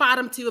the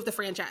bottom 2 of the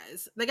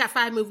franchise. They got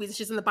 5 movies, and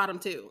she's in the bottom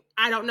 2.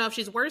 I don't know if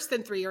she's worse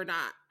than 3 or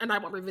not, and I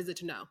won't revisit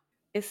to know.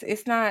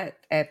 It's not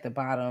at the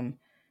bottom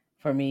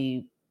for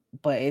me,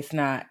 but it's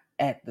not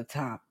at the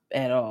top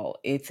at all.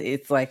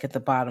 It's like at the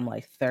bottom,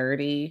 like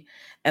 30.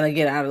 And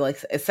again, out of like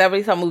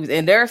 70 some movies,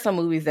 and there are some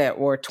movies that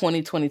were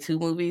 2022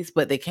 movies,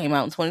 but they came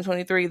out in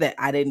 2023 that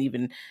I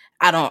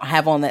don't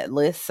have on that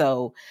list.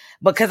 So,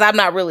 because I'm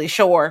not really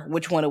sure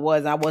which one it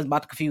was, I wasn't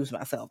about to confuse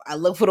myself. I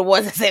looked for the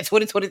ones that said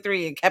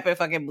 2023 and kept it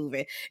fucking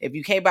moving. If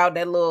you came out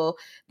the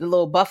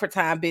little buffer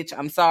time, bitch,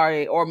 I'm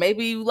sorry. Or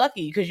maybe you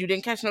lucky because you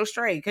didn't catch no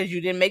Stray because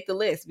you didn't make the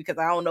list, because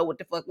I don't know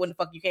when the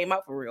fuck you came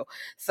out for real.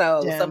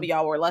 So Some of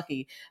y'all were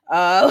lucky.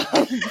 So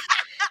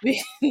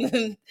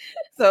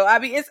I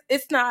mean,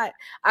 it's not.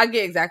 I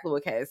get exactly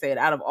what Kat said.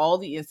 Out of all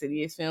the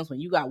Insidious films, when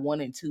you got 1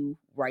 and 2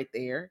 right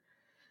there,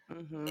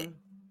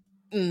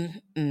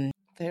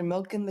 they're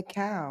milking the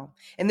cow.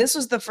 And this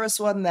was the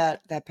first one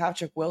that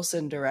Patrick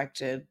Wilson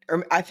directed,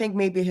 or I think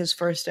maybe his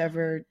first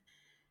ever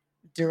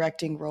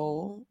directing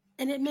role.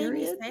 And it made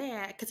me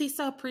sad because he's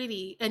so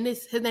pretty, and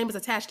his name is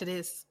attached to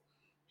this.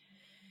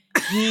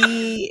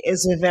 He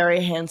is a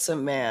very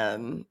handsome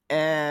man,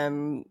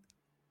 and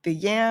the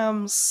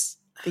yams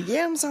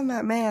on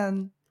that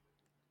man.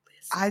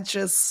 I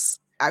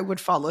would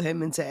follow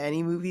him into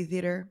any movie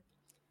theater,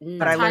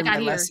 but I learned my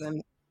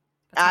lesson.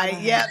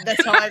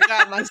 That's how I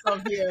got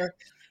myself here,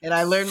 and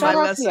I learned my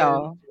lesson.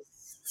 Y'all.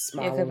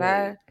 Shout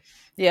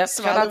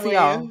out to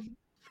y'all.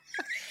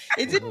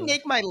 It didn't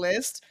make my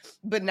list,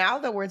 but now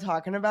that we're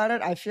talking about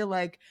it, I feel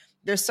like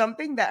there's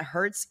something that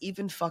hurts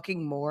even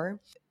fucking more.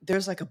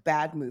 There's like a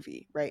bad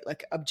movie, right?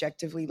 Like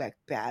objectively, like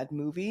bad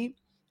movie.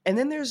 And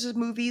then there's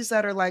movies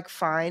that are like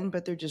fine,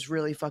 but they're just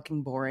really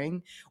fucking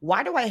boring.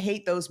 Why do I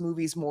hate those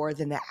movies more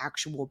than the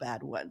actual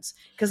bad ones?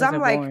 Because I'm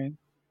like, boring.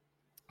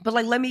 But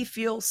like, let me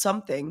feel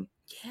something.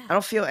 Yeah. I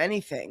don't feel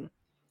anything.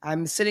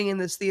 I'm sitting in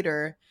this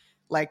theater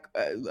like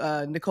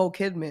Nicole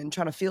Kidman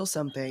trying to feel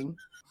something.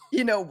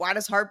 Why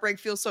does heartbreak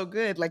feel so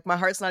good? Like, my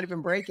heart's not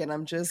even breaking.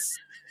 I'm just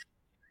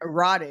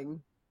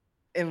rotting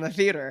in the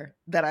theater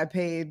that I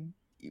paid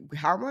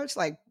how much?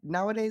 Like,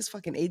 nowadays,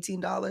 fucking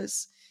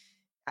 $18.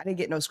 I didn't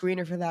get no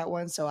screener for that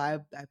one, so I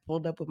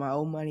pulled up with my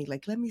own money.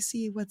 Like, let me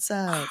see what's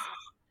up.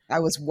 I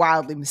was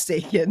wildly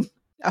mistaken.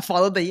 I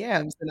followed the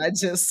yams, and I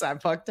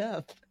fucked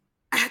up.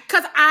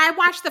 Because I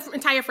watched the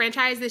entire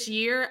franchise this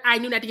year. I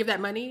knew not to give that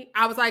money.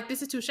 I was like,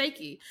 this is too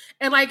shaky.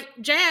 And like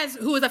Jazz,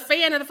 who is a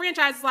fan of the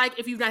franchise, is like,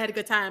 if you've not had a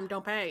good time,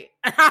 don't pay.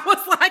 And I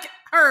was like,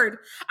 heard.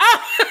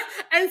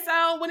 And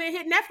so when it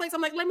hit Netflix,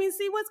 I'm like, let me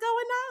see what's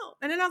going on.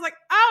 And then I was like,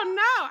 oh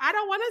no, I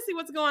don't want to see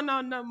what's going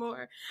on no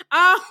more.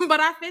 But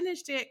I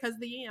finished it because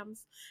the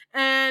yams.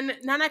 And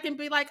now I can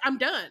be like, I'm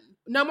done.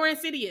 No more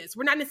Insidious.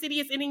 We're not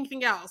Insidious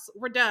anything else.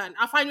 We're done.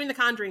 I'll find you in The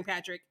Conjuring,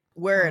 Patrick.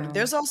 Word.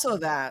 There's also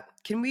that.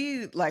 Can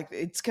we, like,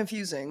 it's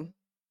confusing.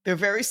 They're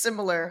very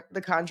similar,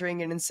 The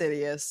Conjuring and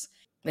Insidious.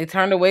 They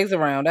turned the wigs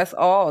around. That's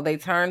all. They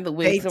turned the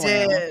wigs around.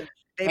 They did.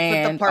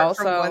 They put the part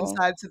from one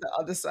side to the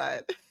other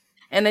side.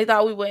 And they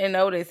thought we wouldn't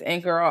notice.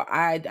 And girl,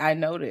 I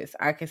noticed.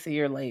 I can see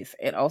your lace.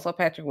 And also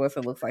Patrick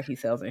Wilson looks like he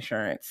sells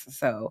insurance.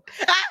 So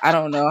I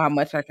don't know how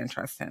much I can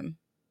trust him.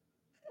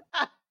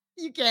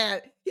 You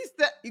can't.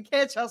 You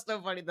can't trust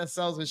nobody that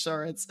sells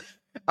insurance.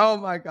 Oh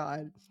my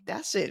God.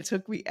 That shit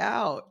took me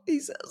out. He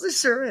sells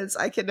insurance.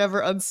 I can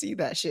never unsee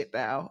that shit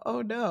now.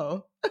 Oh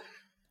no.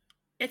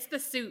 It's the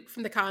suit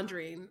from The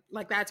Conjuring.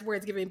 Like, that's where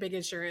it's giving big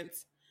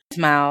insurance.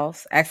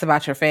 Smiles. Asks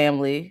about your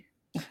family.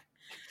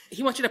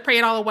 He wants you to pray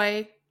it all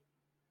away.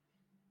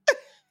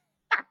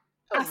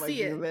 I see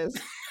goodness.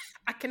 it.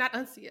 I cannot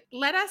unsee it.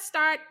 Let us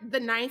start the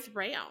 9th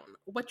round.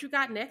 What you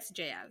got next,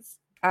 Jazz?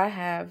 I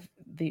have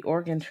The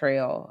Oregon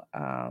Trail.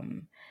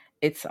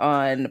 It's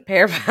on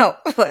Paramount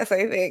Plus,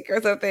 I think,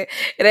 or something.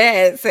 And it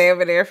had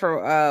Sam in there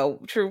from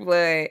True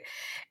Blood.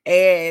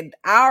 And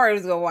I already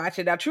was going to watch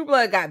it. Now, True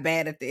Blood got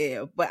bad at the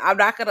end, but I'm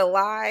not going to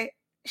lie.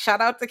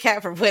 Shout out to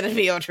Kat for putting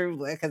me on True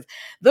Blood, because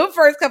the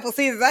first couple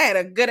seasons I had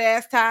a good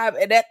ass time,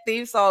 and that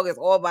theme song is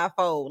on my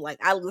phone. Like,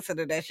 I listen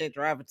to that shit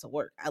driving to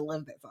work. I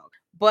love that song.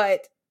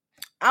 But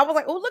I was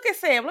like, oh, look at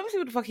Sam. Let me see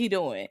what the fuck he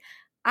doing.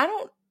 I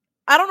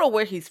don't know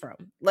where he's from.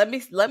 Let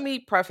me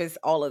preface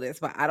all of this,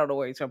 but I don't know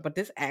where he's from. But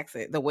this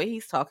accent, the way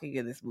he's talking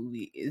in this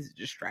movie is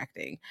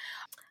distracting.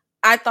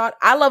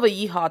 I love a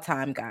yeehaw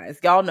time, guys.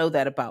 Y'all know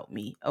that about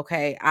me,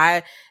 okay?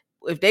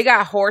 If they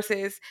got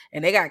horses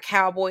and they got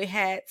cowboy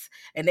hats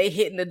and they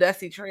hitting the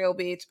dusty trail,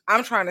 bitch,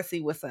 I'm trying to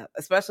see what's up,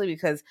 especially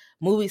because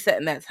movies set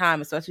in that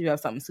time, especially if you have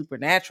something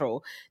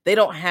supernatural, they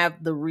don't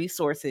have the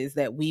resources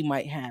that we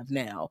might have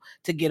now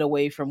to get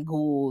away from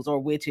ghouls or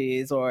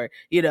witches or,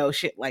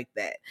 shit like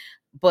that.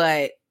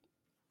 But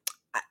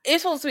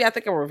it's supposed to be, I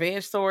think, a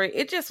revenge story.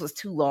 It just was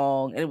too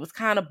long and it was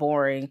kind of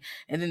boring.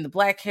 And then the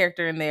black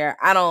character in there,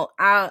 I don't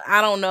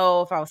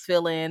know if I was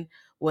feeling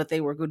what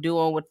they were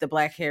doing with the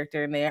black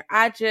character in there.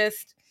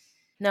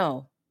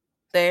 No.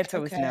 The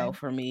answer was no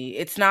for me.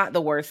 It's not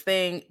the worst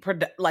thing.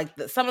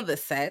 Some of the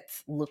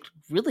sets looked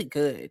really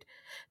good.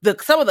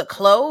 Some of the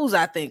clothes,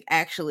 I think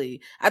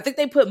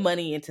they put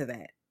money into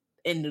that.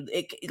 And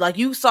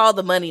you saw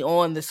the money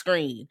on the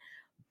screen,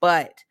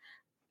 but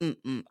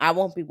I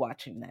won't be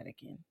watching that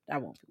again. I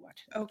won't be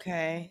watching that.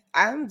 Okay.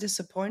 I'm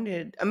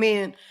disappointed. I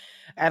mean,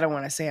 I don't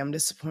want to say I'm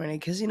disappointed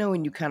because,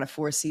 when you kind of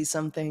foresee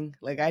something,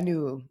 like I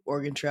knew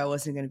Oregon Trail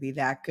wasn't going to be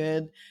that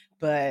good,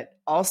 but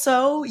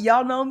also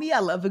y'all know me.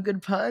 I love a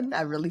good pun.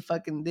 I really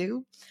fucking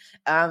do.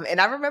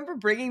 And I remember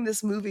bringing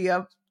this movie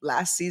up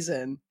last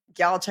season.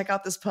 Y'all check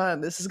out this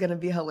pun. This is going to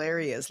be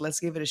hilarious.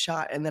 Let's give it a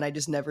shot. And then I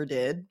just never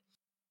did.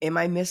 Am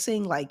I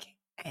missing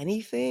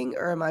anything,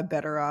 or am I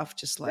better off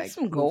just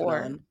some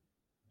gore? On?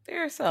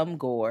 There's some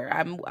gore.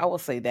 I will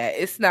say that.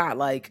 It's not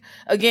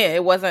again,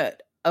 it wasn't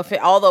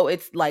although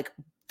it's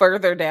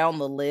further down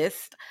the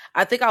list.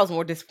 I think I was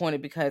more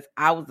disappointed because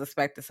I was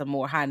expecting some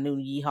more high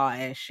noon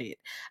yeehaw ass shit.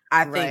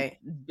 I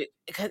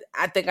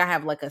think I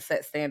have a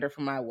set standard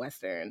for my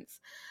Westerns.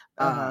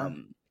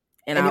 And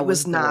it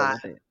was not.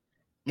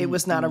 It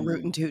was not a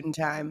rootin' tootin'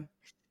 time.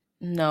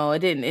 No, it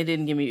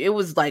didn't give me, it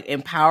was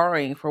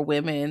empowering for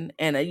women,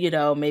 and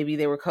maybe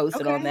they were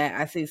coasting on that.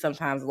 I see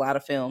sometimes a lot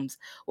of films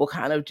will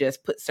kind of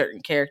just put certain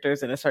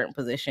characters in a certain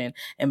position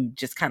and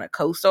just kind of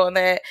coast on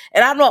that.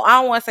 And I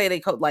don't want to say they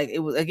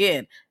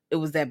it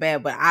was that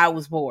bad, but I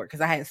was bored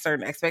because I had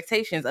certain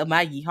expectations of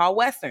my yeehaw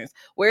Westerns.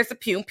 Where's the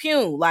pew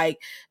pew?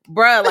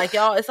 Bruh,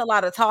 y'all, it's a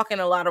lot of talking,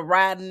 a lot of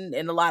riding,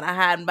 and a lot of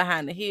hiding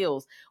behind the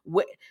heels.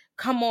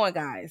 Come on,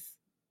 guys.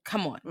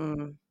 Come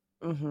on.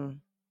 Mm-hmm.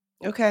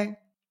 Okay.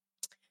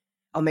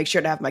 I'll make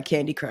sure to have my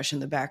Candy Crush in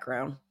the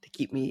background to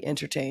keep me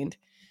entertained.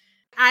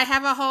 I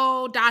have a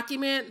whole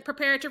document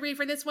prepared to read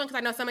for this one because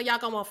I know some of y'all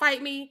gonna want to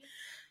fight me.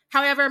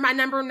 However, my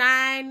number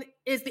 9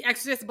 is The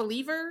Exorcist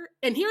Believer.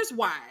 And here's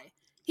why.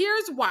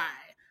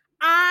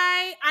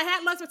 I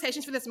had low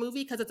expectations for this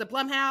movie because it's a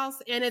Blumhouse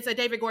and it's a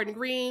David Gordon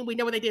Green. We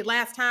know what they did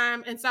last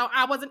time. And so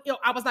I was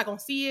not going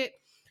to see it.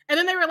 And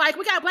then they were like,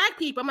 we got black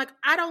people. I'm like,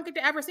 I don't get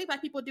to ever see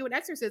black people do an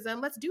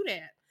exorcism. Let's do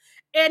that.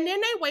 And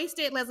then they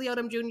wasted Leslie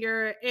Odom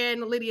Jr.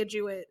 and Lydia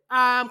Jewett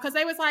because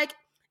they was like,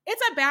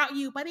 it's about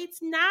you, but it's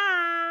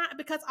not,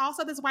 because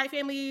also this white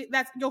family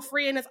that's your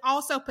friend is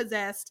also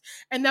possessed,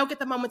 and they'll get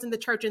the moments in the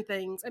church and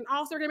things. And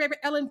also they're going to marry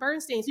Ellen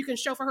Bernstein so you can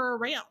chauffeur her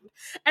around.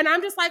 And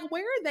I'm just like,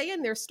 where are they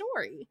in their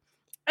story?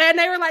 And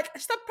they were like,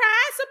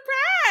 surprise,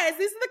 surprise,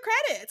 these are the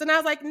credits. And I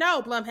was like,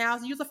 no,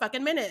 Blumhouse, use a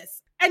fucking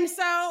menace. And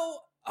so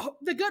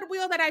the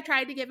goodwill that I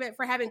tried to give it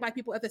for having black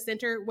people at the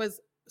center was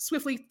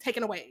swiftly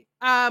taken away.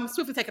 And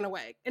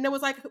it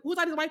was like, who's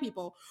all these white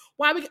people?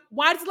 Why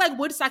does it like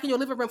Woodstock in your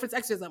living room for this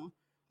exorcism?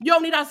 You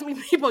don't need as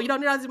many people. You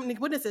don't need as many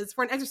witnesses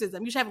for an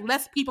exorcism. You should have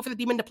less people for the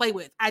demon to play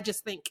with. I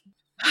just think.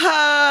 You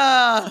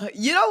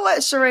know what,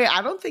 Sheree?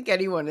 I don't think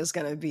anyone is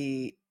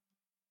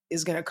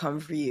gonna come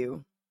for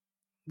you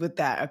with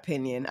that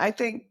opinion. I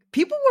think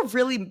people were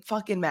really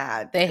fucking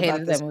mad. They about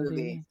hated this that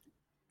movie.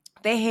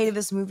 They hated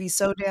this movie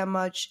so damn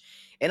much.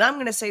 And I'm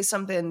gonna say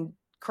something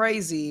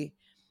crazy.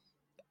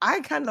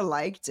 I kind of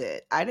liked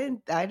it.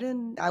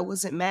 I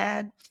wasn't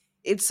mad.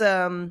 It's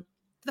the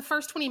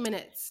first 20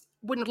 minutes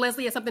when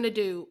Leslie had something to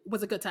do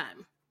was a good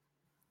time.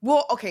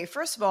 Well, okay,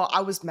 first of all,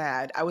 I was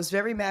mad. I was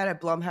very mad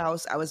at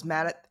Blumhouse. I was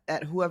mad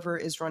at whoever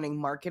is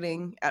running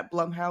marketing at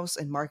Blumhouse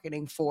and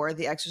marketing for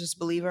The Exorcist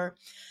Believer,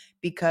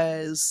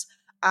 because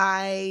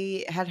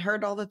I had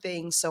heard all the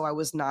things, so I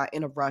was not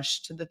in a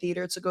rush to the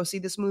theater to go see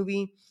this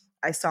movie.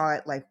 I saw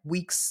it like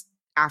weeks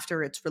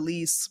after its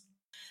release.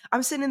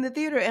 I'm sitting in the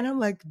theater and I'm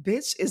like,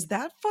 bitch, is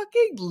that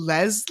fucking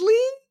Leslie?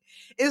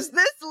 Is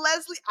this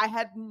Leslie? I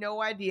had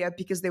no idea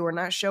because they were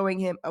not showing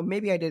him. Or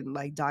maybe I didn't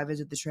like dive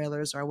into the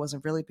trailers, or I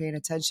wasn't really paying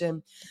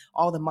attention.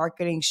 All the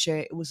marketing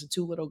shit, it was the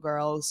two little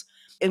girls.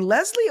 And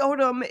Leslie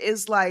Odom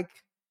is like,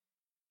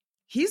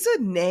 he's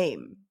a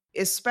name,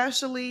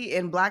 especially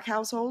in Black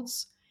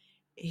households.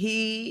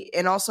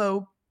 And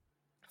also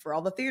for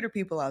all the theater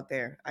people out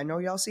there, I know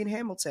y'all seen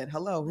Hamilton.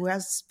 Hello, who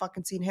has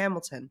fucking seen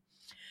Hamilton?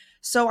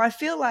 So I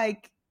feel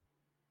like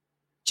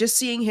just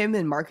seeing him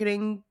in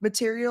marketing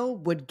material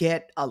would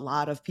get a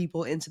lot of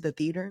people into the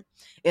theater.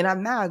 And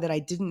I'm mad that I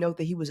didn't know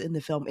that he was in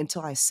the film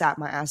until I sat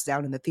my ass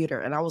down in the theater.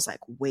 And I was like,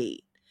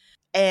 wait.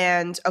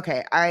 And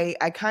okay, I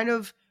kind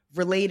of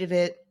related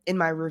it in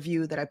my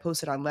review that I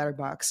posted on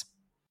Letterboxd.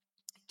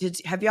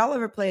 Have y'all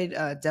ever played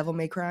Devil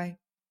May Cry,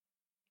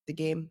 the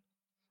game?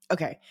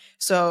 Okay,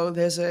 so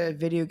there's a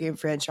video game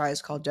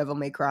franchise called Devil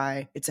May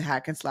Cry. It's a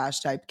hack and slash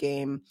type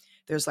game.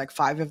 There's like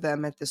 5 of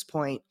them at this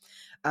point.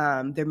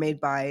 They're made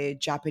by a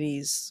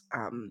Japanese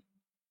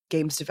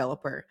games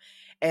developer.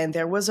 And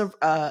there was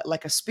a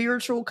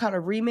spiritual kind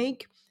of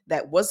remake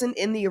that wasn't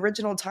in the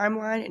original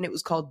timeline, and it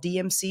was called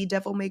DMC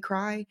Devil May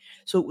Cry.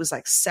 So it was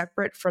like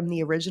separate from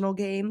the original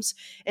games,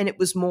 and it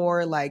was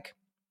more like,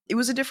 it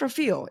was a different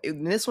feel.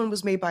 This one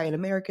was made by an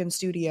American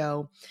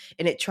studio,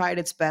 and it tried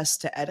its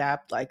best to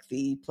adapt like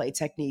the play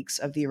techniques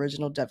of the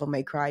original Devil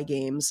May Cry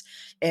games.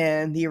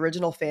 And the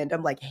original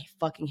fandom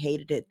fucking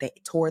hated it. They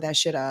tore that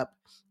shit up.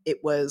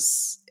 It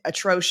was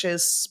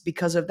atrocious.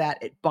 Because of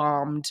that, it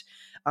bombed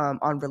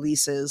on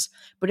releases.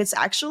 But it's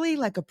actually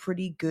like a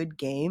pretty good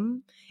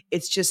game.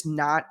 It's just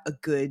not a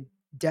good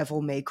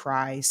Devil May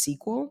Cry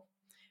sequel.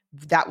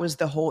 That was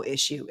the whole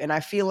issue. And I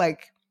feel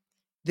like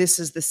this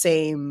is the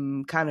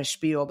same kind of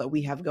spiel that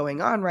we have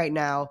going on right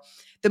now.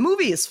 The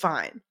movie is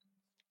fine.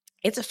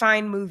 It's a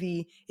fine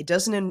movie. It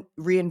doesn't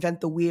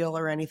reinvent the wheel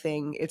or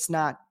anything. It's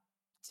not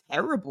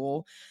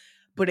terrible,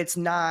 but it's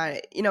not,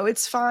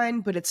 it's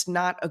fine, but it's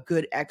not a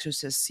good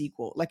Exorcist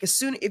sequel. Like,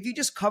 if you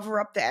just cover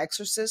up The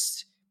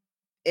Exorcist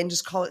and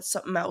just call it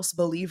something else,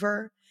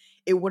 Believer,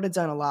 it would have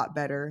done a lot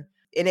better.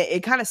 And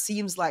it kind of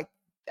seems like,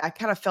 I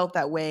kind of felt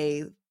that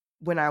way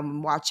when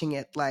I'm watching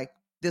it, like,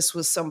 this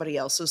was somebody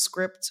else's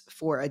script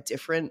for a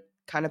different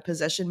kind of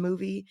possession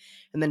movie.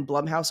 And then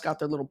Blumhouse got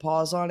their little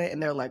paws on it,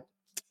 and they're like,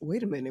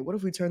 wait a minute, what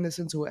if we turn this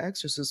into an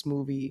Exorcist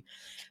movie?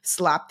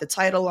 Slap the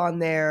title on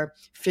there,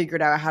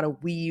 figured out how to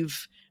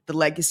weave the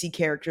legacy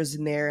characters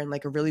in there in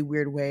like a really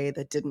weird way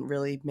that didn't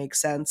really make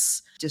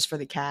sense just for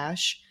the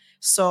cash.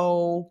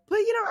 So, but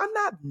I'm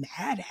not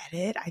mad at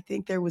it. I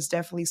think there was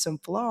definitely some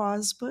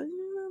flaws, but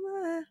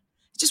it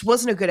just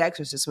wasn't a good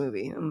Exorcist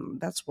movie.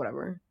 That's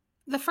whatever.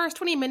 The first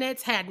 20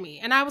 minutes had me,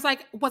 and I was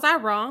like, was I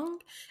wrong?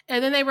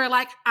 And then they were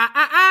like, and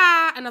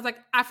I was like,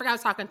 I forgot I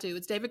was talking to.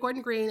 It's David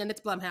Gordon Green and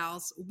it's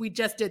Blumhouse. We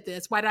just did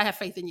this. Why did I have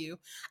faith in you?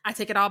 I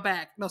take it all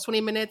back. Those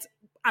 20 minutes,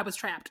 I was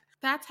trapped.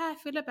 That's how I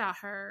feel about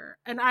her.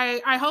 And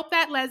I hope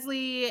that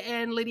Leslie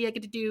and Lydia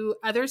get to do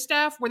other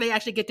stuff where they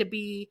actually get to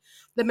be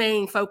the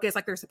main focus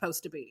like they're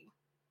supposed to be.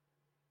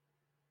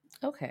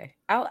 Okay.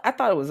 I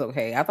thought it was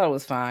okay. I thought it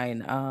was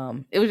fine.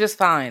 It was just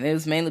fine. It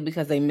was mainly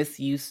because they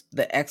misused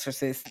the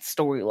Exorcist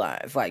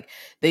storylines. Like,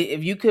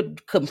 if you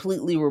could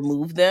completely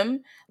remove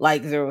them,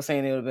 like Zero was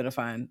saying, it would have been a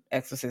fine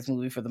Exorcist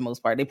movie for the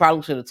most part. They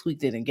probably should have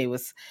tweaked it and gave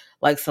us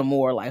like some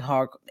more like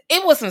hard.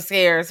 It was some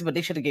scares, but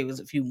they should have gave us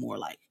a few more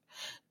like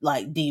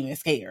demon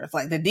scares.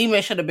 Like, the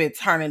demon should have been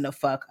turning the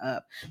fuck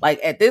up. Like,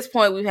 at this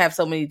point, we have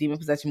so many demon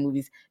possession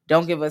movies.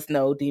 Don't give us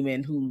no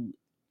demon who.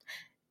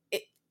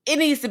 It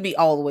needs to be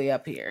all the way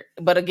up here.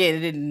 But again,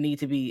 it didn't need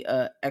to be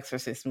a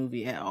Exorcist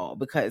movie at all,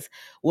 because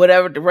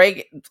whatever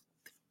the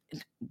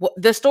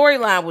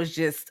storyline was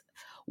just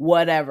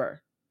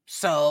whatever.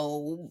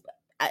 So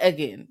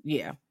again,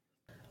 yeah.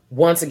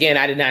 Once again,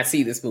 I did not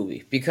see this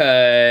movie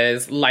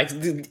because, like,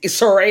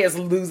 Sheree is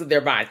losing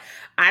their mind.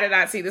 I did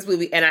not see this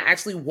movie, and I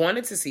actually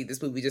wanted to see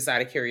this movie just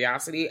out of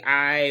curiosity.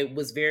 I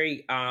was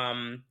very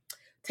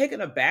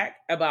taken aback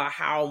about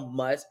how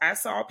much I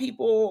saw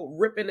people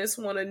ripping this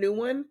one a new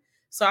one.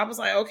 So I was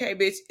like, okay,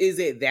 bitch, is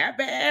it that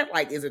bad?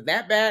 Like, is it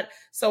that bad?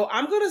 So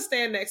I'm going to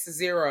stand next to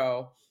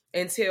Zero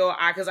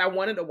because I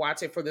wanted to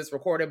watch it for this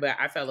recording, but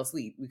I fell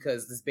asleep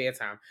because it's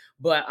bedtime.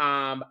 But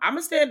I'm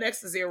gonna stand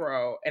next to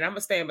Zero and I'm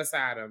gonna stand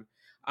beside him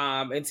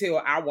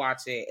until I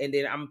watch it, and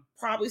then I'm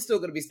probably still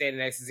gonna be standing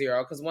next to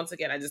Zero because once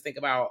again I just think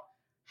about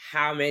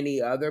how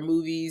many other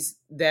movies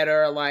that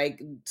are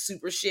like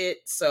super shit.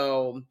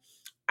 So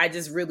I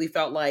just really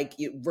felt like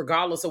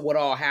regardless of what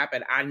all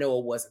happened, I know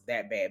it wasn't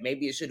that bad.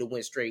 Maybe it should have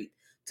went straight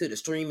to the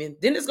streaming.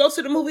 Didn't this go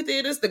to the movie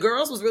theaters? The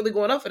Girls was really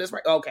going up for this,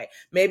 right? Okay.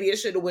 Maybe it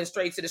should have went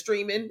straight to the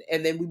streaming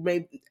and then we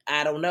maybe,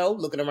 I don't know,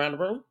 looking around the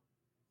room.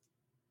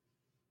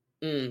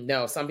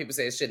 No, some people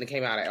say it shouldn't have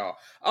came out at all.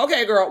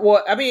 Okay, girl.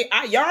 Well, I mean,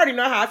 y'all already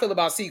know how I feel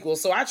about sequels,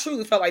 so I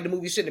truly felt like the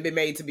movie shouldn't have been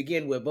made to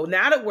begin with. But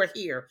now that we're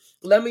here,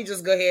 let me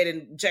just go ahead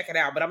and check it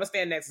out. But I'm going to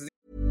stand next to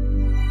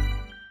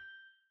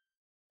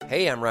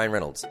Hey, I'm Ryan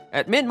Reynolds.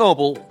 At Mint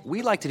Mobile,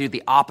 we like to do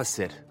the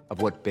opposite of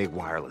what Big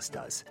Wireless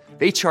does.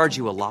 They charge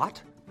you a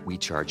lot, we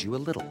charge you a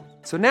little.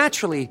 So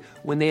naturally,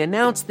 when they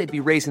announced they'd be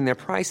raising their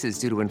prices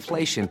due to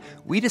inflation,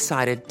 we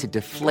decided to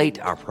deflate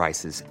our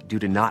prices due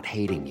to not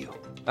hating you.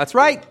 That's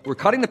right. We're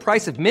cutting the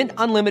price of Mint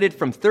Unlimited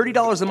from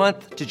 $30 a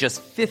month to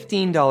just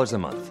 $15 a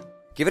month.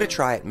 Give it a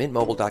try at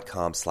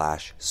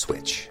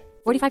mintmobile.com/switch.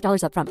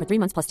 $45 up front for 3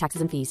 months plus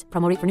taxes and fees.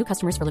 Promo rate for new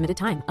customers for limited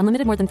time.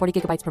 Unlimited more than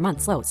 40 gigabytes per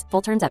month slows.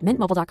 Full terms at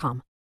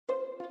mintmobile.com.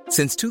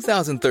 Since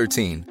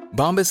 2013,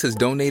 Bombas has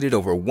donated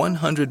over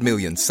 100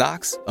 million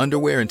socks,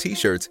 underwear, and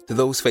T-shirts to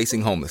those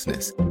facing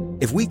homelessness.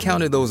 If we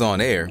counted those on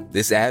air,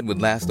 this ad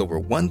would last over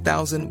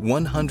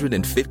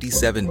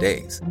 1,157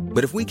 days.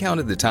 But if we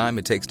counted the time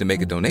it takes to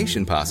make a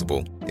donation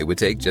possible, it would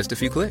take just a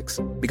few clicks.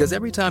 Because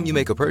every time you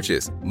make a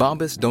purchase,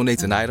 Bombas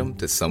donates an item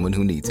to someone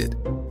who needs it.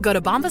 Go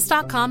to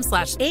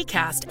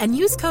bombas.com/ACAST and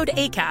use code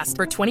ACAST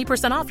for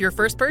 20% off your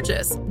first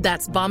purchase.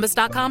 That's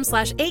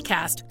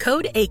bombas.com/ACAST,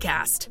 code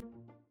ACAST.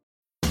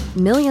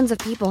 Millions of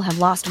people have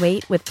lost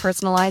weight with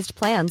personalized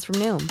plans from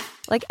Noom.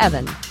 Like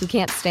Evan, who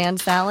can't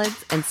stand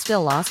salads and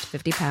still lost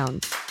 50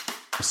 pounds.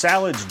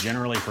 Salads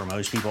generally for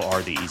most people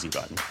are the easy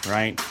button,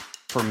 right?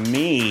 For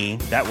me,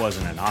 that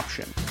wasn't an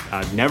option.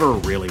 I never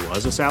really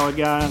was a salad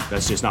guy.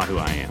 That's just not who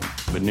I am.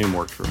 But Noom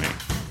worked for me.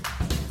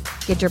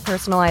 Get your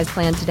personalized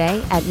plan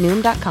today at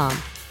Noom.com.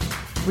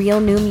 Real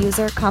Noom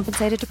user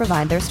compensated to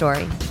provide their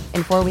story.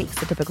 In 4 weeks,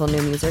 the typical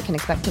Noom user can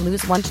expect to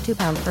lose 1 to 2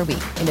 pounds per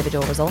week.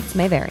 Individual results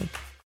may vary.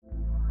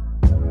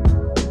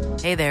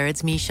 Hey there,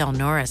 it's Michelle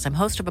Norris. I'm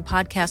host of a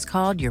podcast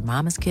called Your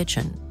Mama's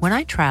Kitchen. When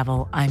I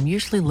travel, I'm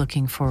usually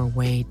looking for a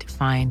way to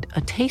find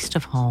a taste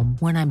of home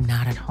when I'm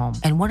not at home.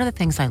 And one of the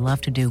things I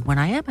love to do when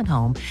I am at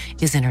home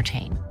is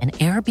entertain. And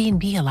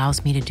Airbnb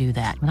allows me to do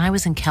that. When I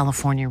was in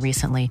California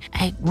recently,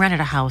 I rented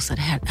a house that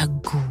had a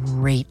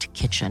great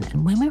kitchen.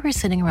 And when we were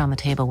sitting around the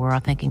table, we were all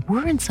thinking,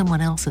 we're in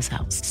someone else's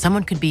house.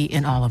 Someone could be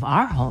in all of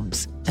our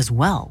homes as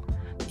well.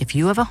 If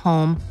you have a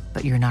home,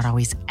 but you're not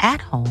always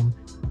at home,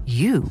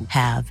 you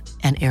have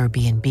an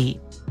Airbnb.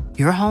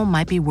 Your home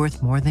might be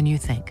worth more than you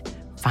think.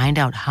 Find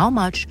out how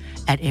much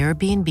at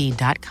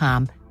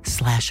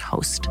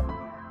airbnb.com/host.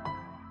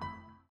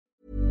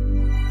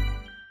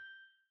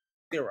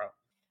 Zero.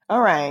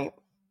 All right.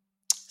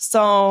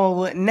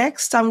 So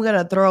next I'm going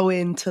to throw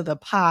into the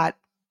pot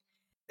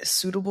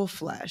Suitable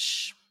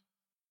Flesh.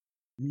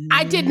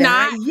 I did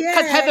not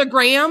because Heather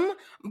Graham,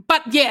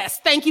 but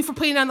yes, thank you for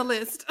putting it on the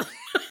list.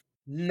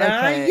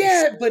 Not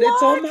yet, but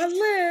it's on my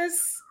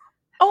list.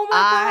 Oh my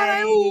God,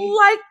 I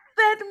like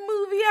that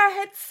movie. I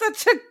had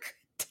such a good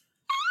time.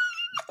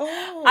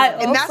 Oh, I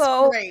and also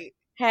that's great.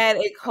 had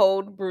a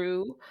cold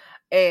brew,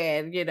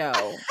 and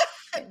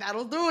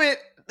that'll do it.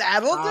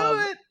 That'll do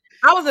it.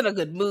 I was in a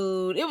good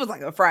mood. It was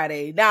like a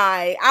Friday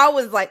night. I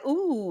was like,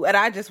 ooh, and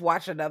I just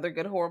watched another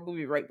good horror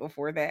movie right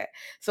before that.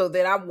 So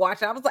then I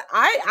watched. I was like,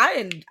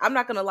 I'm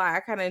not gonna lie,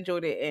 I kind of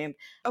enjoyed it. And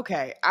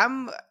okay,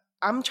 I'm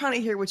trying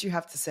to hear what you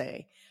have to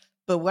say,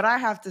 but what I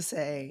have to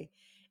say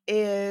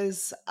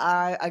is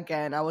I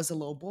was a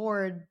little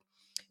bored.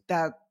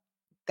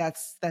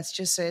 That's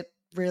just it,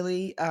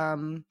 really.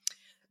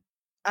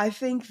 I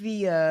think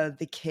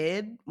the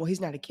kid, well, he's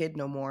not a kid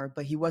no more,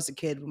 but he was a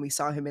kid when we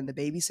saw him in The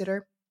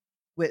Babysitter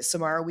with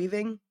Samara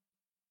Weaving.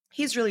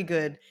 He's really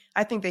good.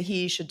 I think that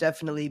he should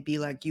definitely be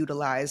like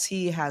utilized.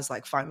 He has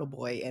like Final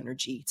Boy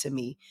energy to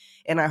me,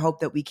 and I hope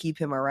that we keep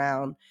him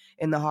around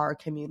in the horror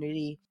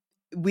community.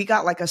 We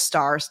got like a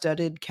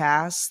star-studded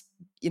cast,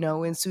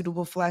 in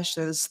Suitable Flesh.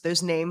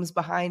 There's names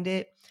behind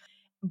it.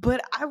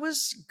 But I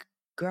was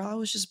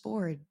just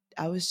bored.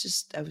 I was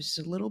just a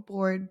little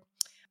bored.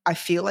 I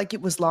feel like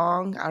it was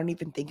long. I don't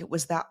even think it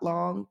was that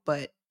long,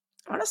 but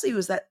honestly, it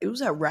was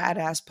a rad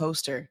ass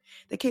poster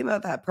that came out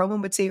of that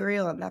promo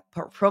material, and that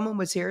promo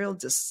material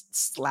just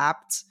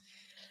slapped.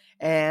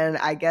 And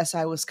I guess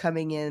I was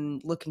coming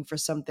in looking for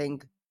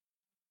something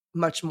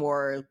much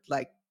more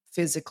like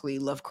physically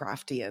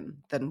Lovecraftian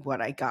than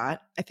what I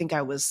got. I think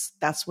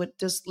that's what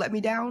just let me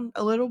down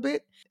a little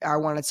bit. I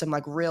wanted some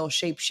like real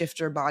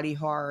shapeshifter body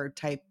horror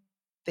type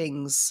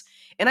things.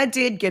 And I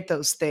did get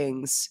those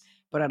things,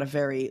 but at a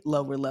very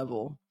lower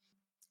level.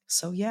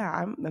 So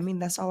yeah,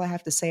 that's all I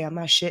have to say. I'm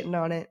not shitting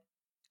on it.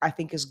 I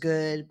think it's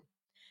good.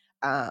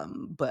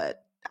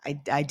 But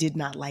I did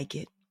not like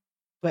it.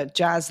 But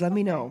Jazz, let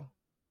me know.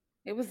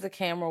 It was the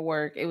camera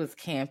work. It was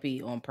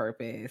campy on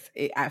purpose.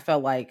 I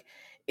felt like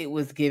it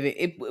was giving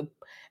it,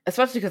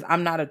 especially because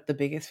I'm not the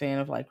biggest fan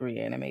of like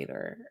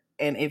Reanimator,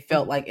 and it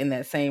felt like in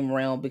that same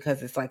realm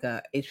because it's like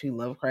a H.P.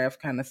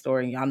 Lovecraft kind of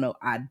story. And y'all know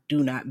I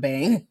do not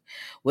bang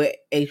with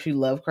H.P.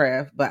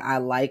 Lovecraft, but I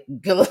like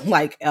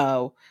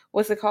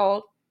what's it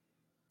called?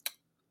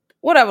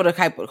 Whatever the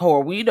type of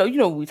horror, you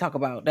know, we talk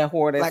about that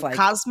horror that's like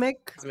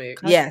cosmic.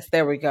 Yes,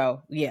 there we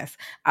go. Yes,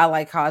 I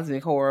like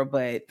cosmic horror,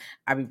 but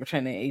I be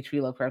pretending H.P.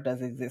 Lovecraft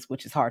doesn't exist,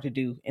 which is hard to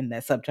do in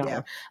that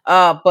subgenre.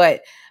 Yeah.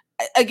 But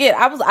again,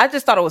 I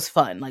just thought it was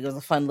fun. Like it was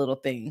a fun little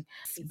thing.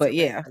 But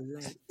yeah,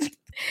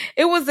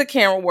 it was the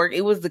camera work.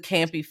 It was the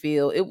campy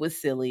feel. It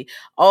was silly.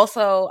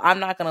 Also,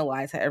 I'm not gonna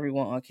lie to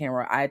everyone on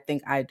camera. I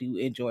think I do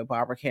enjoy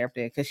Barbara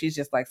Crampton because she's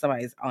just like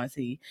somebody's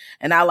auntie,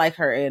 and I like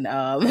her in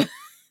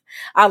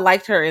I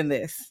liked her in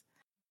this.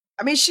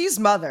 I mean, she's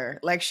Mother.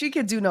 Like she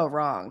could do no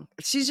wrong.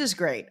 She's just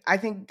great. I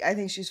think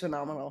she's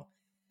phenomenal.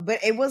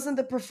 But it wasn't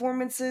the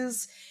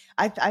performances.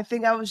 I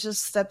think I was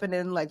just stepping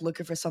in like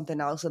looking for something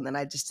else, and then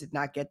I just did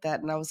not get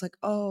that, and I was like,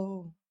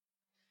 oh,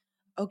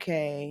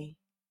 okay,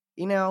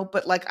 you know.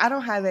 But like, I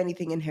don't have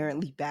anything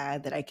inherently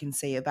bad that I can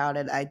say about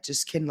it. I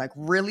just can like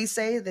really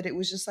say that it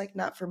was just like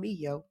not for me,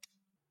 yo.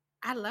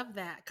 I love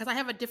that because I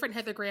have a different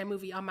Heather Graham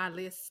movie on my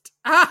list.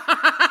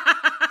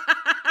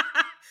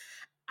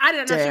 I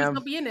didn't know she was going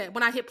to be in it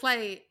when I hit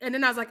play. And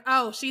then I was like,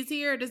 oh, she's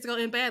here. This is going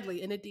to end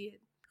badly. And it did.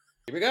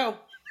 Here we go.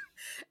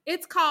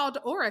 It's called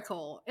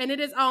Oracle. And it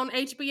is on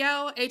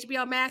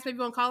HBO Max, maybe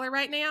you want to call it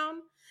right now.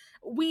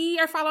 We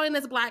are following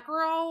this Black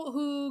girl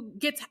who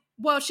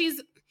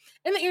she's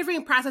in the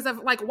interviewing process of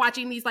like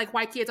watching these like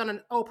white kids on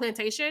an old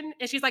plantation.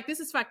 And she's like, this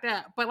is fucked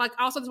up. But like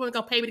also this woman's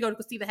going to pay me to go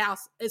see the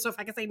house. And so if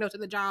I can say no to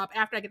the job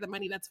after I get the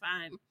money, that's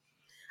fine.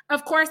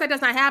 Of course, that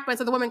does not happen.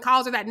 So the woman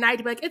calls her that night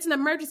to be like, it's an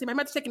emergency. My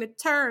mother's taking a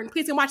turn.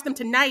 Please can watch them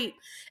tonight.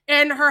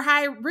 And her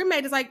high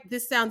roommate is like,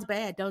 this sounds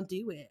bad. Don't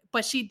do it.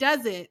 But she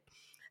does it.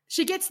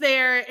 She gets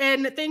there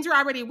and things are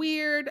already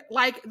weird.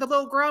 Like the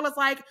little girl is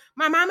like,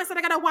 my mama said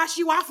I got to wash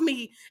you off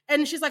me.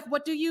 And she's like,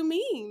 what do you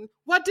mean?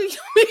 What do you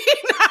mean?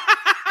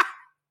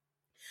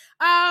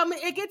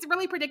 It gets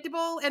really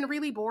predictable and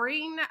really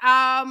boring.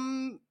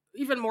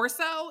 Even more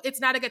so,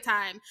 it's not a good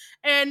time.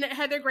 And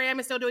Heather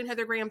Graham is still doing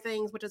Heather Graham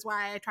things, which is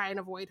why I try and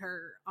avoid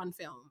her on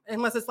film,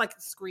 unless it's like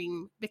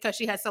Scream, because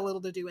she has so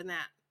little to do in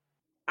that.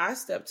 I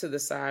stepped to the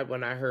side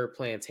when I heard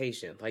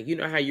Plantation. Like, you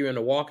know how you're in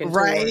a walking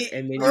tour,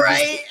 and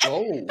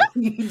then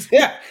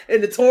yeah,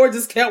 and the tour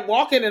just kept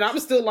walking, and I'm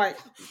still like,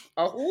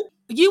 oh.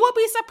 You will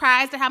be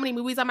surprised at how many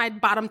movies on my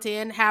bottom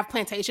 10 have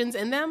plantations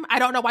in them. I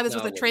don't know why this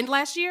was a trend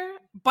last year,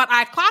 but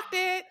I clocked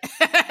it,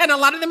 and a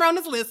lot of them are on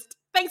this list.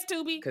 Thanks,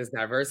 Tubi. Because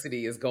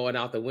diversity is going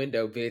out the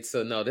window, bitch.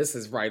 So no, this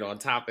is right on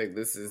topic.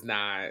 This is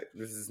not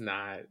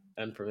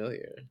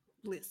unfamiliar.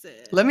 Listen.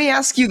 Let me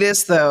ask you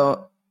this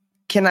though.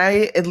 Can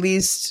I at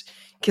least,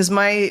 because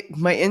my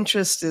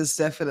interest is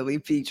definitely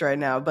peaked right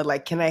now, but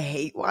like, can I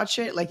hate watch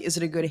it? Like, is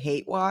it a good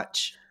hate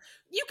watch?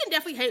 You can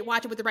definitely hate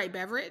watch it with the right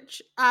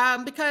beverage.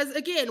 Because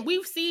again,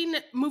 we've seen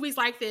movies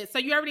like this. So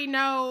you already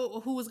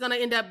know who's gonna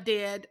end up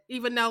dead,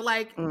 even though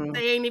like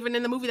they ain't even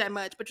in the movie that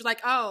much. But you're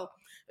like, oh,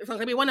 it's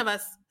gonna be one of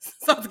us,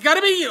 so it's gonna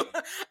be you.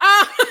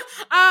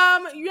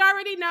 You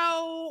already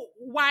know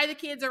why the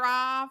kids are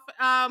off,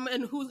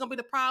 and who's gonna be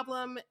the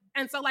problem,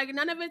 and so like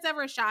none of it's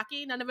ever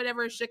shocking. None of it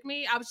ever shook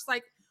me. I was just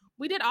like,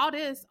 we did all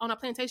this on a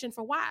plantation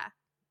for why?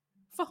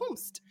 For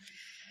whomst?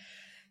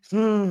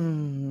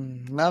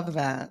 Love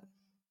that.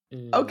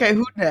 Okay,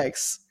 who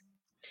next?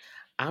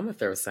 I'm going to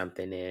throw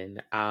something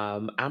in.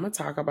 I'm going to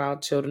talk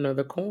about Children of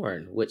the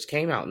Corn, which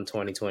came out in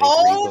 2023.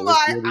 Oh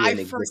my, really I in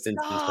existence in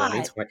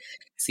 2020.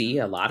 See,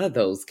 a lot of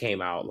those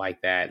came out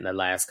like that in the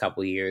last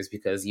couple of years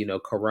because, you know,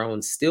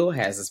 Corona still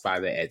has us by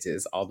the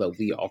edges, although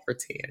we all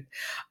pretend.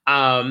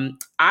 I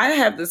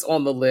have this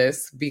on the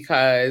list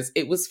because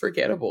it was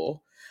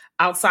forgettable.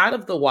 Outside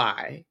of the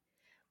why,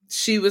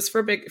 she was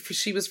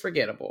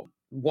forgettable.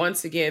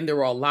 Once again, there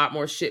were a lot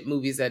more shit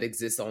movies that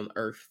exist on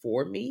Earth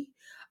for me.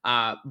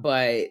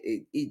 But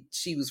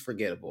she was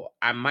forgettable.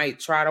 I might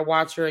try to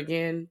watch her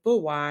again, but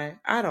why?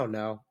 I don't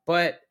know.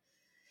 But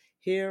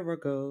here we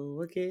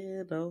go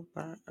again.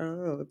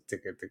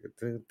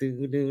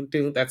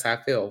 That's how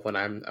I feel when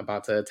I'm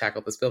about to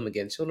tackle this film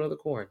again. Children of the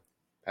Corn.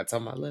 That's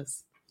on my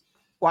list.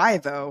 Why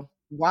though?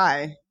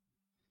 Why?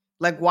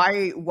 Like,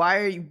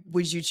 why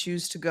would you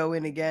choose to go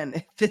in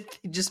again? If it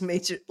just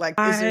made you like,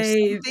 is there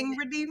something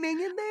redeeming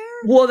in there?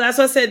 Well, that's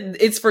what I said.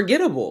 It's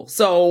forgettable.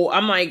 So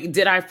I'm like,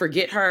 did I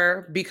forget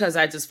her because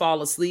I just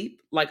fall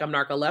asleep like I'm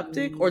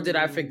narcoleptic? Or did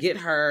I forget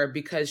her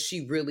because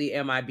she really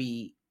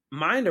MIB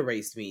mind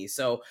erased me?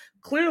 So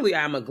clearly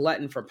I'm a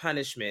glutton for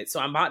punishment. So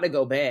I'm about to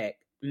go back,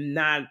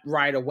 not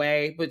right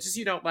away, but just,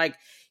 you know, like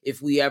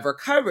if we ever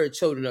cover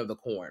Children of the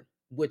Corn,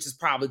 which is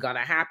probably going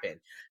to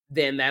happen,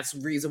 then that's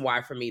reason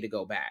why for me to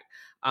go back.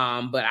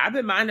 But I've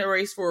been minding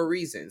race for a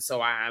reason.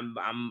 So I'm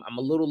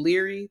a little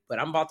leery, but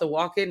I'm about to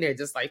walk in there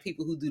just like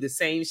people who do the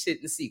same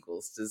shit in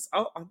sequels. Just,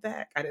 oh, I'm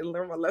back. I didn't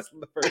learn my lesson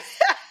the first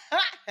time.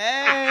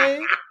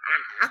 Hey.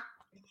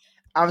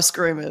 I'm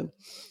screaming.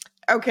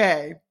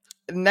 Okay.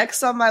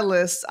 Next on my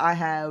list, I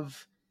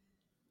have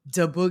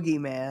The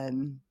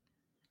Boogeyman.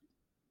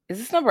 Is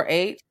this number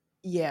 8?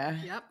 Yeah.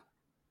 Yep.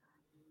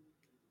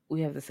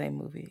 We have the same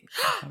movie.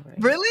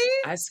 Really?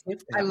 I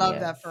skipped that. I love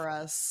that for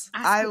us.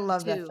 I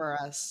love that for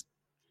us.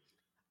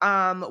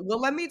 Well,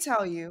 let me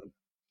tell you,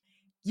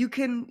 you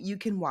can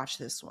watch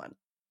this one.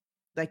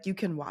 Like, you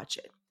can watch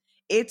it.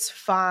 It's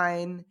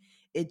fine.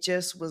 It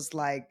just was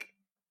like,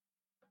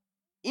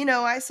 you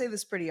know, I say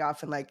this pretty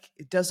often, like,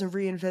 it doesn't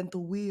reinvent the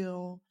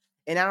wheel.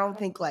 And I don't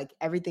think like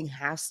everything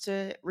has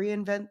to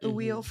reinvent the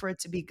wheel for it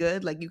to be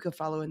good. Like, you could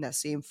follow in that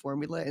same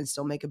formula and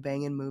still make a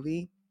banging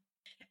movie.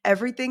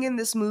 Everything in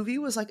this movie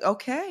was like,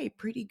 okay,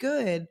 pretty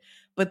good.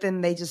 But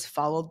then they just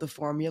followed the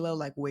formula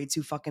like way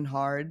too fucking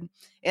hard.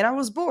 And I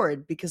was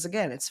bored because,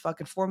 again, it's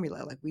fucking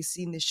formula. Like, we've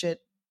seen this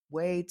shit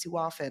way too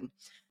often.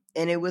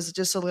 And it was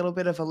just a little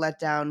bit of a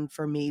letdown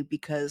for me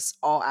because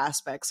all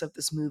aspects of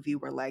this movie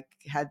were like,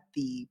 had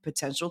the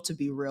potential to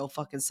be real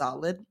fucking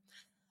solid.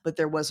 But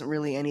there wasn't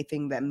really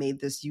anything that made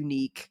this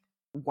unique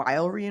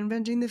while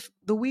reinventing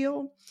the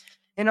wheel.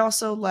 And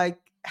also, like,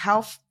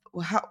 how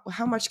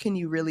much can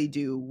you really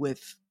do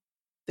with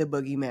The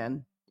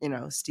Boogeyman? You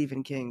know,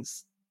 Stephen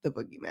King's The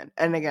Boogeyman.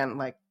 And again,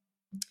 like,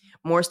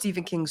 more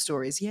Stephen King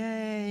stories.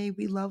 Yay,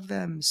 we love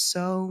them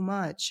so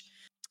much.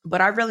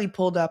 But I really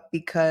pulled up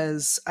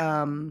because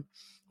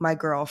my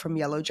girl from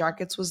Yellow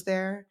Jackets was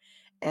there,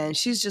 and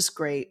she's just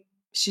great.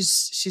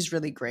 She's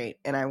really great,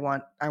 and I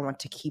want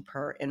to keep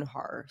her in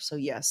horror. So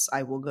yes,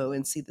 I will go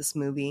and see this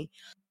movie.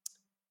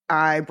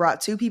 I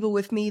brought 2 people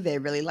with me. They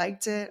really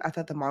liked it. I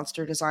thought the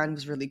monster design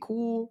was really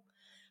cool.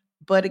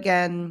 But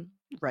again,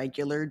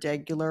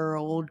 regular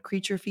old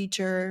creature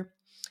feature.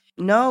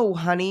 No,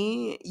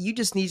 honey, you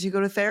just need to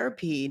go to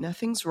therapy.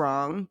 Nothing's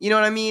wrong. You know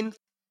what I mean?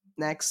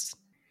 Next.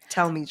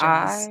 Tell me,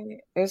 Jess.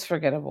 It's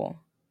forgettable.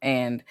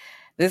 And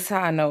this is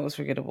how I know it was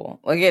forgettable.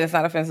 Again, it's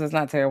not offensive, it's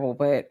not terrible,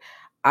 but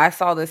I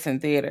saw this in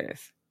theaters.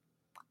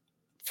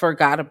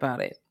 Forgot about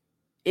it.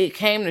 It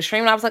came to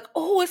streaming. I was like,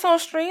 oh, it's on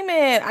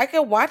streaming. I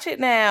can watch it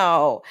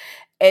now.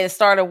 And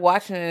started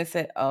watching it and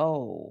said,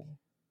 oh,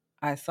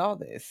 I saw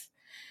this.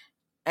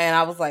 And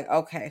I was like,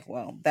 okay,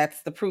 well,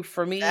 that's the proof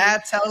for me.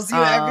 That tells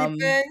you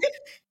everything.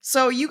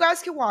 So you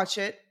guys can watch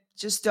it.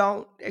 Just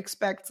don't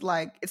expect,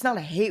 like, it's not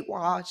a hate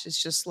watch.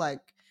 It's just like,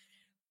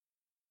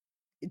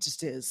 it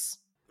just is.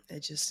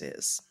 It just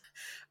is.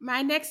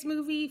 My next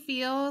movie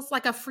feels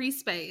like a free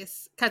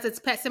space because it's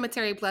Pet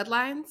Sematary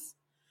Bloodlines.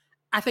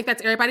 I think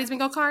that's everybody's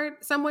bingo card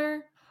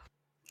somewhere.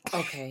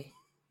 Okay.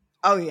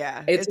 Oh,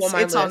 yeah. It's on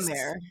my list. On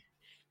there.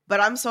 But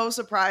I'm so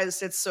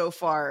surprised it's so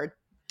far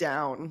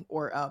down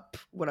or up,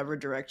 whatever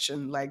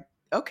direction. Like,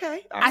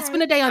 okay. I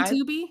spent a day on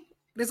Tubi.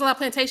 There's a lot of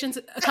plantations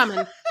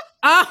coming.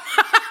 But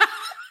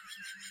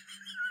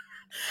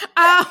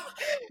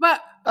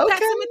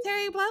Pet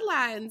Sematary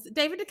Bloodlines,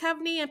 David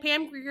Duchovny and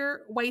Pam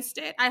Grier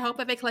wasted. I hope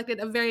that they collected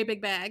a very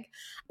big bag.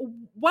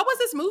 What was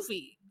this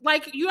movie?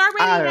 Like, you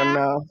already I don't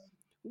know.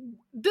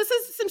 This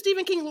is some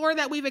Stephen King lore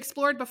that we've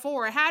explored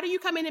before. How do you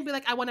come in and be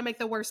like, I want to make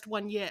the worst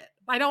one yet?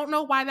 I don't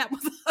know why that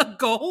was a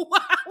goal.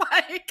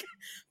 Like,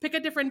 pick a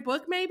different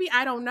book maybe?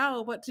 I don't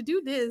know. But to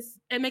do this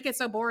and make it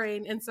so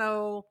boring, and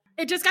so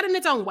it just got in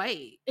its own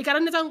way. It got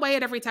in its own way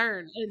at every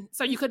turn. And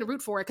so you couldn't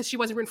root for it because she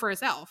wasn't rooting for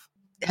herself.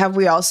 Have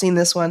we all seen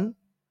this one?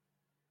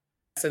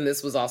 And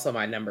this was also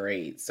my number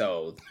 8.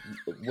 So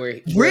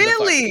we're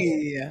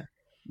really?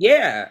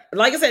 Yeah.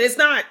 Like I said, it's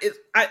not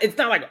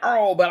like,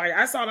 oh, but like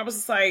I saw it, I was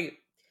just like,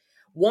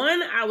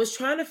 one, I was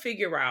trying to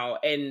figure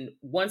out, and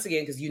once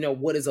again, because you know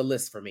what is a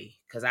list for me,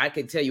 because I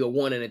could tell you a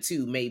 1 and a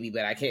 2 maybe,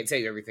 but I can't tell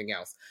you everything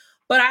else.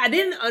 But I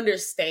didn't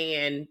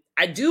understand.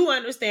 I do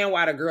understand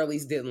why the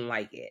girlies didn't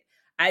like it.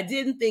 I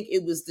didn't think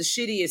it was the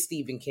shittiest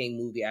Stephen King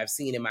movie I've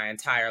seen in my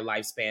entire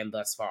lifespan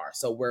thus far.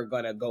 So we're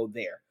going to go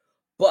there.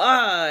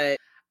 But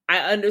I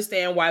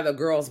understand why the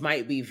girls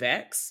might be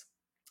vexed.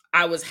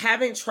 I was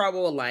having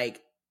trouble,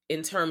 like,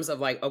 in terms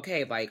of like,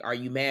 okay, like, are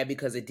you mad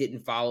because it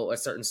didn't follow a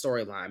certain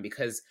storyline?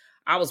 Because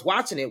I was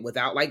watching it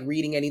without like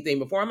reading anything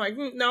before. I'm like,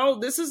 no,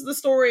 this is the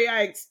story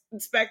I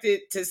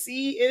expected to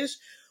see-ish.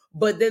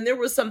 But then there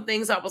were some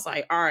things I was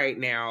like, all right,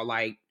 now,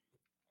 like,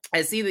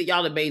 I see that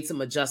y'all have made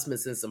some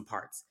adjustments in some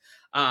parts.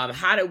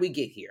 How did we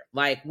get here?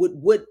 Like, what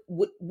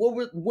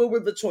were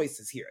the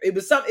choices here? It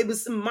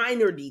was some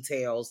minor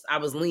details. I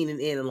was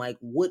leaning in and like,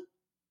 what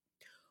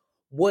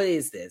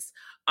is this?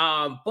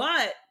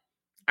 But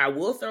I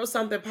will throw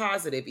something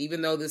positive,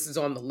 even though this is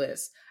on the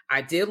list.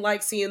 I did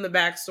like seeing the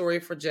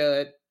backstory for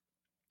Judd.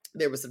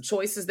 There were some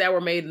choices that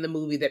were made in the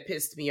movie that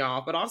pissed me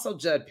off, but also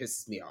Judd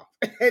pisses me off.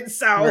 And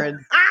so,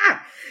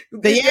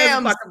 the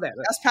yams.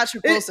 That's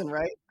Patrick Wilson,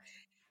 right?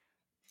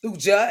 Who,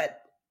 Judd?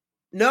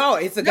 No,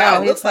 it's a guy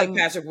who looks like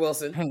Patrick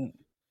Wilson.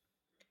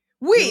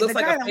 Wait, the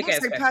like guy a that fake looks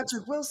ass like Patrick.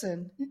 Patrick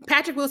Wilson.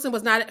 Patrick Wilson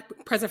was not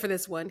present for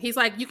this one. He's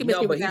like, you can miss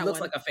me No, but with he that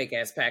looks one. like a fake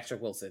ass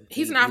Patrick Wilson.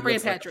 He's an He off-brand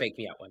looks like a Patrick. fake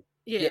me out one.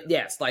 Yeah.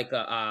 Yes, like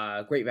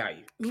a Great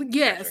Value.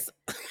 Yes.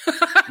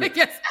 I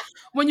guess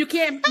when you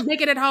can't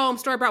make it at home,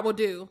 store-bought will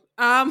do.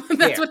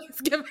 That's what it's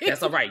giving.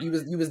 That's all right. You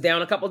was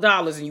down a couple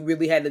dollars and you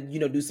really had to,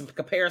 do some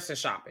comparison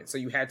shopping. So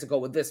you had to go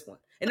with this one.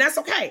 And that's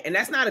okay. And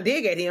that's not a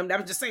dig at him.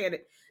 I'm just saying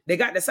that they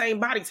got the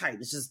same body type.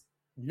 It's just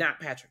not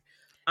Patrick.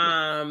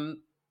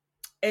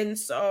 And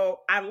so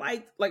I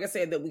liked, like I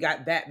said, that we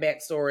got that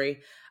backstory.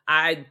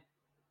 I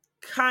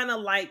kind of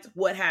liked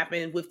what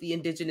happened with the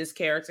indigenous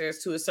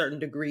characters to a certain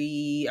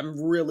degree.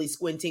 I'm really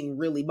squinting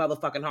really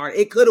motherfucking hard.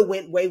 It could have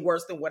went way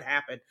worse than what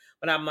happened,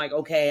 but I'm like,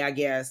 okay, I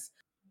guess.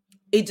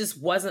 It just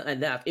wasn't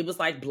enough. It was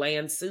like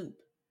bland soup.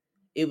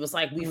 It was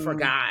like we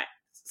forgot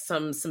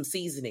some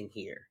seasoning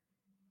here.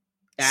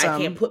 I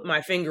can't put my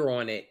finger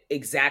on it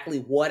exactly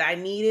what I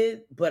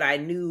needed, but I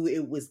knew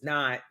it was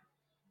not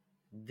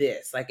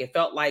this. Like, it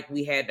felt like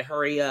we had to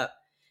hurry up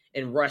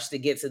and rush to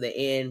get to the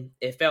end.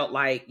 It felt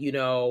like,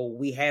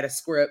 we had a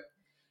script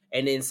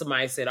and then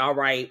somebody said, all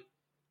right,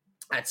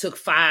 I took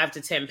 5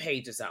 to 10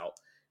 pages out.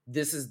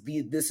 This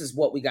is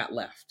what we got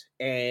left.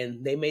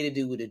 And they made it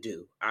do what it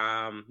do.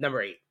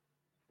 Number 8.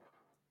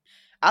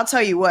 I'll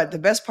tell you what, the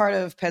best part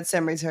of Pet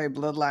Sematary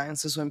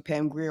Bloodlines is when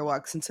Pam Grier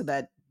walks into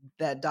that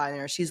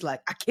diner. She's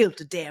like, I killed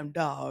the damn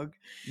dog.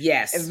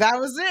 Yes. And that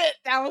was it.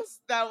 That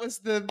was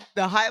the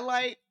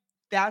highlight.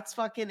 That's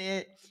fucking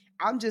it.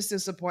 I'm just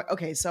disappointed.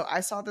 Okay, so I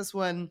saw this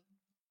one,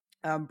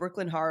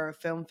 Brooklyn Horror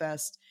Film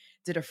Fest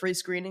did a free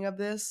screening of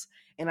this,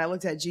 and I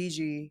looked at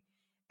Gigi,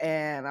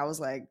 and I was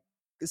like,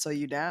 so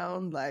you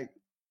down? Like,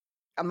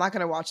 I'm not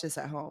going to watch this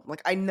at home.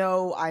 Like, I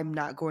know I'm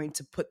not going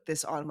to put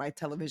this on my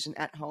television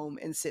at home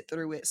and sit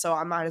through it,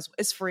 so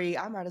it's free,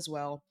 I might as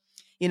well.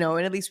 And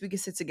at least we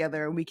could sit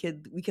together, and we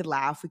could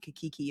laugh, we could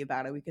kiki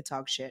about it, we could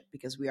talk shit,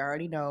 because we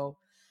already know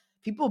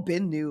people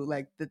knew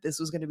like that this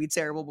was going to be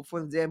terrible before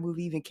the damn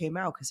movie even came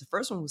out, because the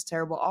first one was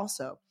terrible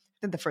also. I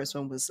think the first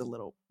one was a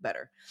little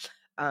better.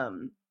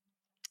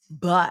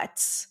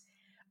 But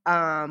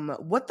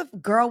what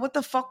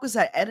the fuck was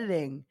that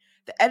editing?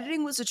 The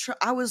editing was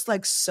I was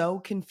like so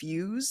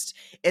confused,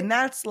 and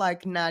that's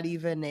like not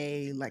even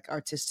a like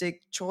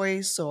artistic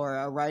choice or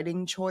a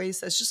writing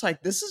choice. It's just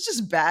like, this is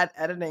just bad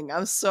editing. I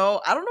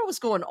don't know what's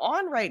going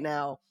on right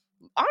now.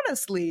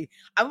 Honestly,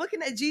 I'm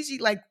looking at Gigi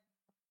like,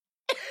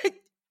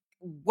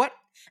 what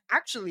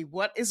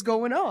is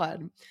going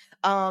on?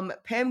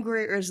 Pam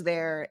Grier is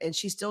there and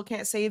she still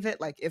can't save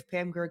it. Like, if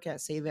Pam Grier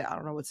can't save it, I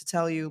don't know what to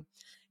tell you.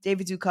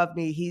 David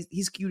Duchovny,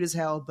 he's cute as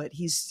hell, but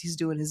he's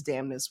doing his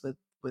damnness with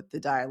the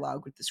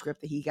dialogue, with the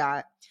script that he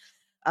got.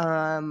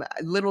 A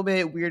little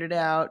bit weirded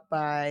out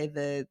by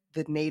the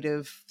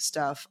native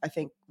stuff. I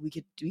think we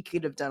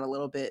could have done a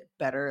little bit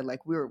better.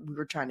 Like, we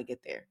were trying to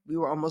get there. We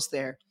were almost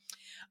there.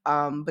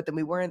 But then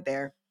we weren't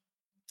there.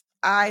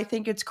 I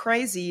think it's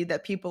crazy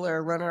that people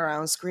are running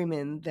around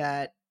screaming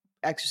that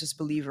Exorcist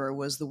Believer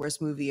was the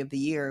worst movie of the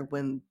year,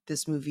 when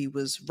this movie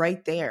was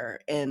right there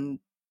and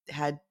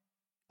had,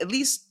 at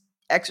least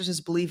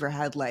Exorcist Believer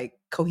had like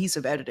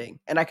cohesive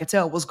editing, and I could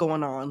tell what's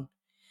going on.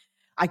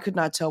 I could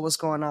not tell what's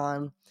going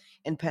on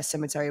in Pet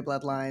Sematary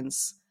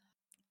Bloodlines.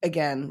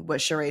 Again, what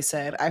Sheree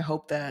said, I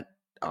hope that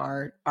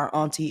our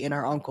auntie and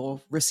our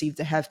uncle received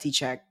a hefty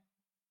check,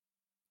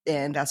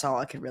 and that's all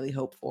I could really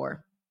hope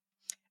for.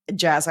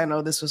 Jazz, I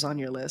know this was on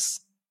your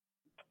list.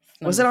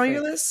 Was it on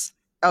your list?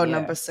 Oh, yeah,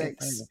 number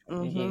 6.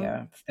 Mm-hmm.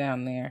 Yeah, it's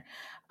down there.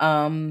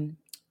 I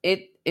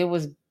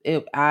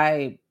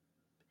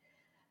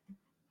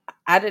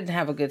didn't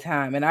have a good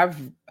time, and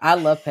I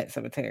love Pet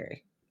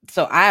Sematary,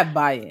 so I have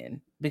buy-in,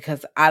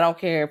 because I don't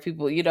care if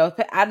people,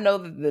 I know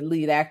that the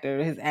lead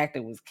actor, his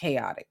acting was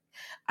chaotic.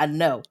 I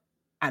know,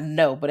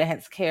 but it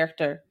has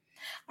character.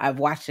 I've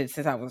watched it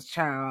since I was a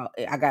child.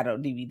 I got it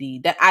on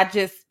DVD.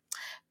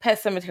 Pet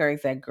Sematary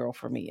is that girl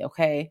for me,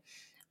 okay?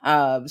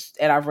 And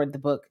I've read the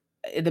book.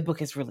 The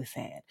book is really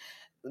sad.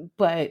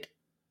 But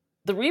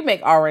the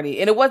remake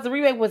the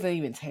remake wasn't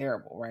even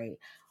terrible, right?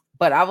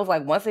 But I was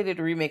like, once they did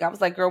the remake, I was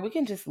like, girl, we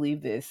can just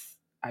leave this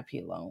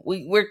IP alone.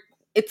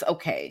 It's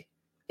okay.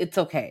 It's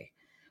okay.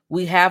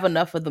 We have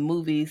enough of the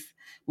movies.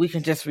 We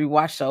can just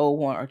rewatch the old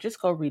one or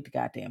just go read the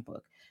goddamn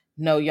book.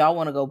 No, y'all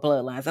want to go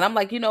Bloodlines. And I'm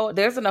like,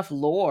 there's enough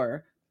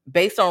lore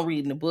based on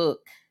reading the book.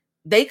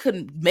 They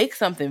could make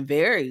something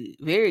very,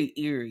 very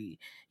eerie.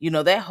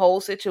 That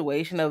whole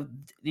situation of,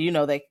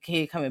 that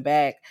kid coming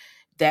back,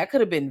 that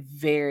could have been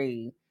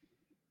very,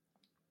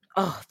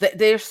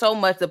 there's so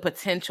much the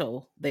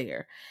potential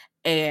there.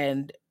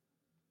 And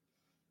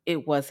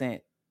it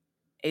wasn't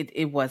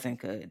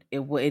good.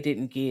 It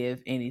didn't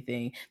give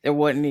anything. There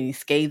wasn't any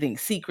scathing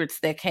secrets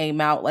that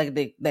came out like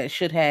that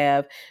should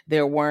have.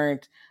 There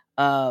weren't,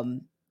 there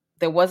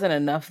wasn't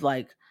enough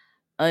like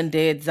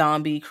undead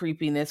zombie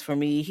creepiness for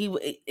me.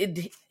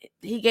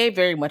 He gave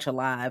very much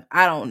alive.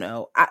 I don't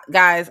know.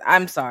 Guys,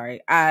 I'm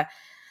sorry. I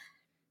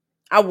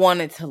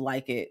wanted to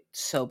like it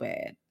so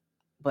bad,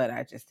 but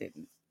I just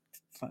didn't.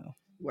 So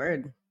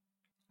word.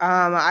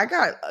 I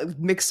got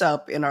mixed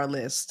up in our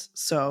list,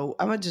 so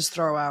I'm gonna just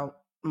throw out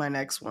my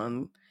next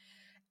one,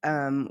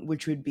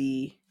 which would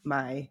be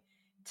my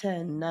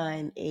 10,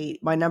 9,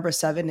 8. My number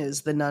 7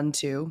 is The Nun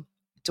 2.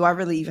 Do I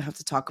really even have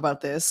to talk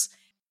about this?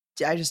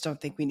 I just don't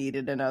think we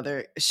needed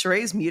another.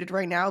 Sheree's muted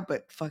right now,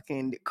 but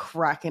fucking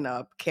cracking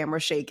up, camera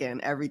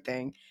shaking,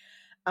 everything.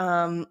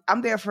 I'm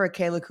there for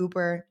Akela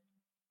Cooper.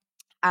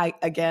 I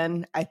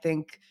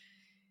think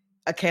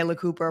Akela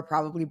Cooper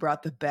probably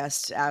brought the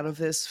best out of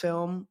this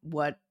film.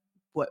 What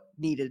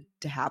needed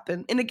to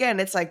happen, and again,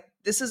 it's like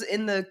this is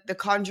in the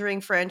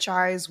Conjuring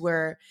franchise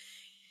where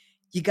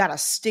you gotta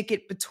stick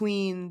it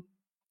between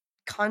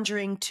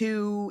Conjuring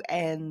 2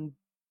 and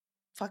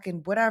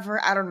fucking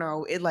whatever. I don't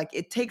know.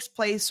 It takes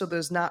place, so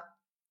there's not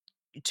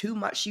too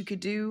much you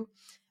could do.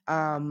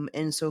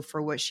 And so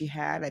for what she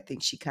had, I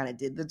think she kind of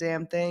did the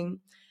damn thing.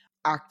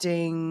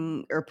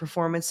 Acting or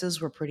performances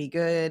were pretty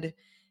good.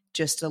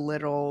 Just a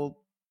little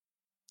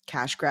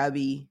cash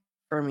grabby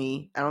for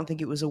me. I don't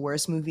think it was the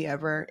worst movie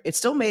ever. It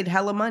still made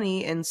hella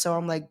money, and so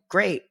I'm like,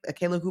 great,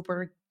 Akela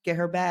Cooper, get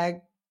her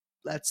bag.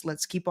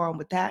 Let's keep on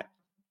with that.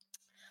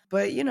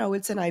 But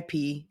it's an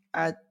IP.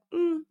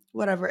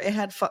 Whatever. It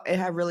had fun. It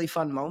had really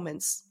fun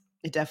moments.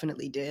 It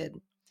definitely did.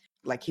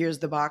 Like, here's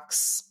the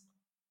box,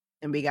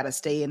 and we got to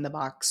stay in the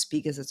box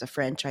because it's a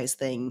franchise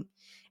thing,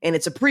 and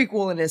it's a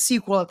prequel and a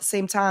sequel at the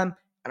same time.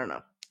 I don't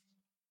know.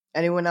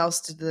 Anyone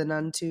else did The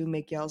Nun 2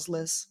 make y'all's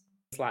list?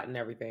 Slot and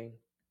everything.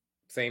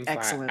 Same slot.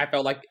 Excellent. I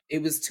felt like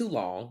it was too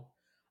long.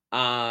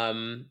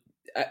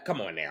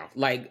 Come on now.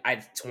 Like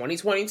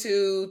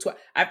 2022.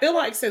 I feel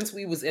like since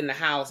we was in the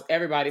house,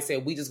 everybody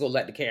said we just go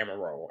let the camera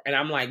roll, and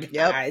I'm like,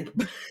 yep.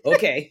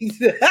 Okay.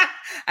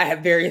 I have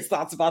various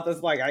thoughts about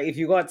this. Like, if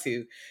you want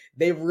to,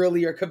 they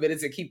really are committed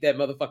to keep that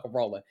motherfucker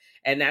rolling,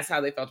 and that's how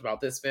they felt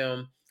about this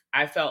film.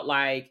 I felt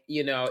like,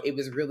 it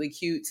was really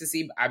cute to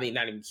see. I mean,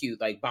 not even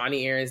cute. Like,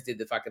 Bonnie Aarons did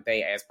the fucking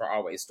thing as per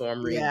always.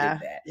 Storm Reid did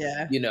that.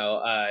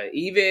 Yeah.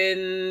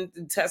 Even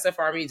Tessa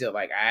Farmiga,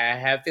 like, I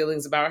have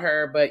feelings about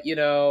her, but,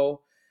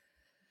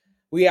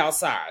 we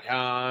outside.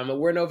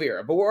 We're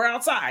Novera, but we're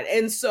outside.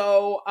 And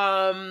so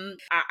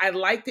I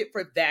liked it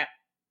for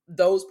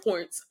those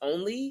points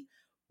only.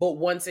 But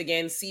once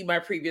again, see my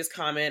previous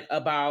comment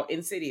about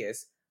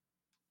Insidious.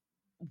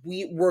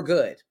 We're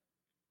good.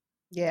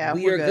 Yeah,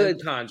 we are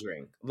good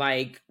Conjuring.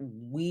 Like,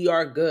 we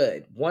are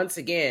good. Once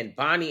again,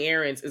 Bonnie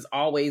Aarons is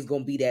always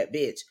going to be that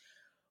bitch,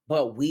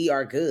 but we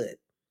are good.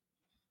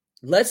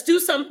 Let's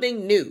do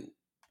something new.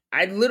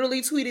 I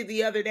literally tweeted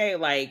the other day,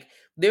 like,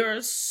 there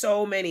are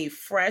so many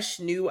fresh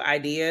new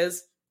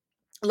ideas.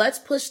 Let's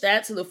push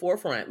that to the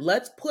forefront.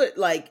 Let's put,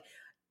 like,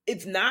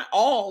 it's not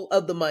all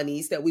of the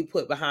monies that we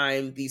put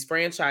behind these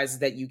franchises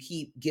that you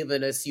keep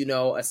giving us,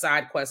 a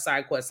side quest,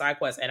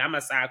 and I'm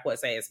a side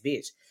quest ass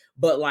bitch.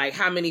 But, like,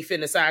 how many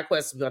finna side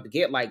quests we have to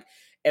get? Like,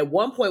 at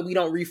one point, we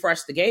don't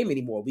refresh the game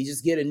anymore. We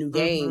just get a new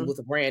game with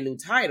a brand new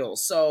title.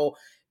 So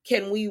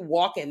can we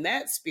walk in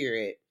that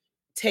spirit,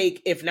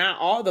 take, if not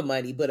all the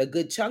money, but a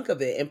good chunk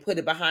of it, and put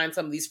it behind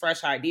some of these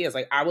fresh ideas?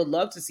 Like, I would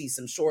love to see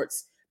some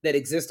shorts that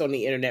exist on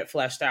the internet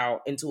fleshed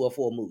out into a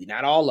full movie.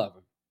 Not all of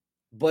them,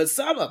 but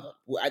some of them.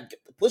 I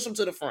push them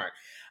to the front.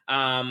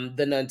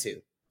 The Nun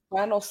 2.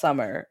 Final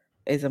Summer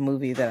is a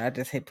movie that I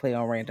just hit play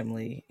on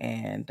randomly,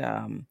 and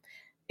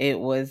it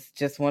was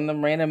just one of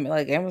them random,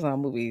 like,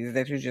 Amazon movies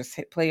that you just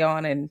hit play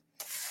on, and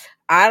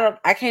I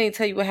can't even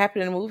tell you what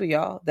happened in the movie,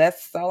 y'all.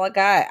 That's all I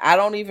got. I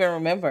don't even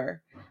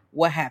remember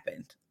what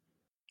happened.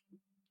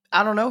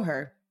 I don't know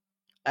her.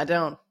 I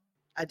don't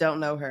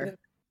know her.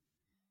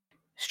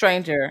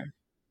 Stranger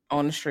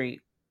on the street.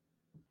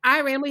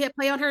 I randomly hit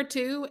play on her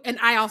too, and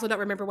I also don't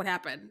remember what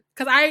happened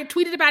because I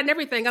tweeted about it and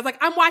everything. I was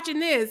like, I'm watching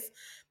this,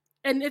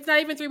 and it's not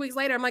even 3 weeks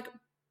later. I'm like,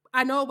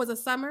 I know it was a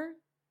summer.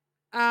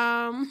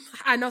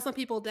 I know some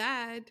people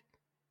died,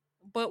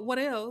 but what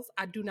else?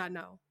 I do not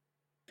know.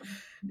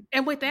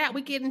 And with that,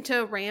 we get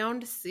into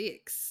round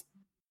 6.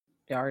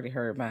 You already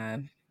heard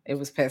mine. It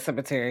was Pet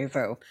Sematary,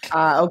 so.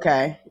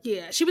 Okay.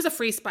 Yeah, she was a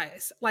free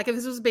spice. Like, if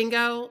this was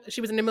bingo, she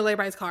was in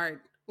everybody's card.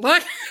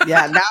 What?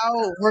 Yeah, now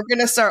we're going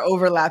to start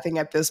overlapping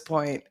at this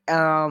point.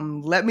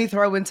 Let me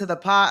throw into the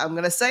pot. I'm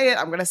going to say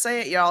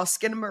it. Y'all.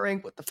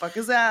 Skinamarink. What the fuck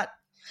is that?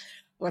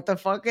 What the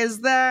fuck is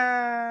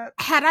that?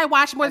 Had I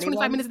watched more than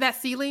 25 minutes of that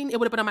ceiling, it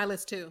would have been on my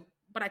list too.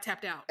 But I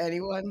tapped out.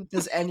 Anyone?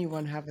 Does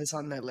anyone have this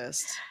on their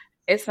list?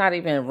 It's not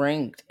even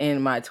ranked in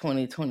my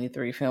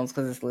 2023 films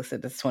because it's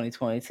listed as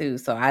 2022.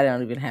 So I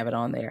don't even have it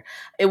on there.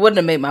 It wouldn't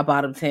have made my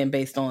bottom 10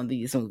 based on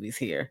these movies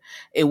here.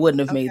 It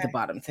wouldn't have made the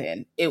bottom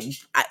 10.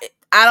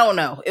 I don't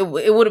know. It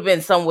would have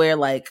been somewhere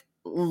like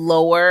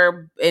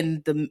lower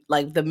in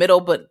the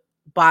middle, but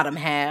bottom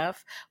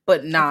half,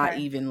 but not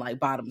even like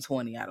bottom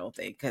 20, I don't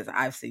think, because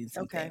I've seen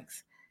some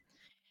things.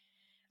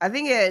 I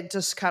think it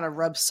just kind of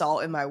rubbed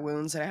salt in my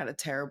wounds and I had a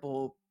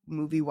terrible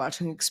movie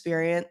watching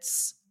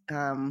experience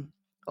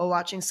while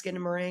watching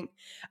Skinamarink.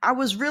 I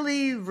was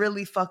really,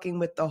 really fucking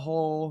with the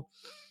whole,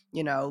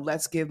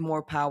 let's give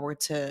more power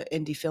to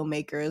indie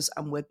filmmakers.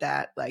 I'm with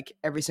that, like,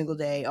 every single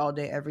day, all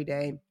day, every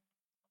day.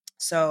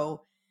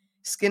 So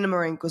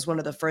Skinamarink was one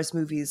of the first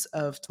movies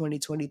of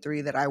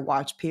 2023 that I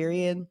watched,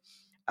 period.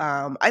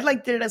 I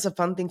did it as a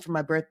fun thing for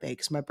my birthday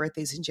because my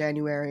birthday's in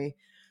January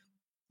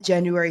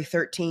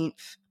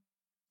 13th.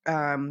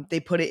 They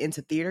put it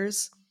into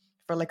theaters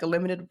for like a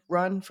limited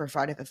run for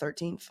Friday the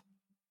 13th.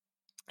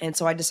 And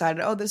so I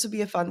decided, this would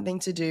be a fun thing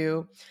to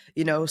do,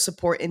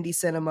 support indie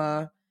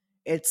cinema.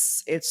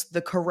 It's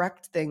the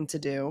correct thing to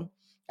do.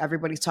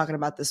 Everybody's talking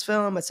about this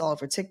film. It's all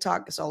over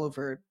TikTok. It's all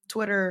over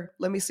Twitter.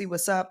 Let me see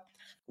what's up.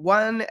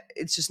 One,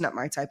 it's just not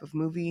my type of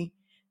movie.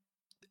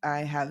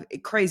 I have a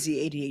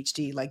crazy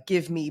ADHD. Like,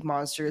 give me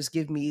monsters,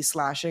 give me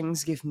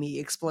slashings, give me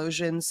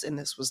explosions. And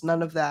this was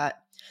none of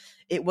that.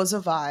 It was a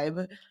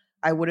vibe.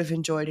 I would have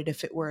enjoyed it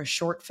if it were a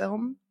short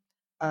film.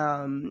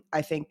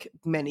 I think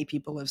many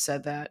people have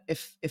said that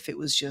if it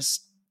was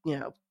just,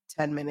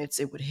 10 minutes,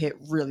 it would hit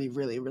really,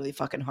 really, really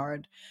fucking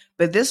hard.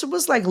 But this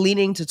was like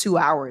leaning to 2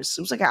 hours.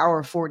 It was like an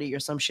hour 40 or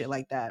some shit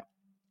like that.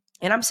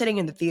 And I'm sitting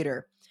in the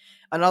theater.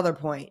 Another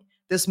point,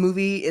 this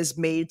movie is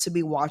made to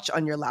be watched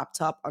on your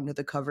laptop under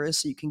the covers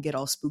so you can get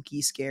all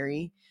spooky,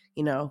 scary,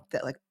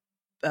 that like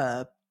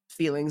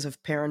feelings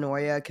of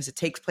paranoia because it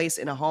takes place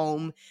in a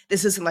home.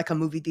 This isn't like a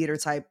movie theater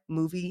type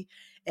movie.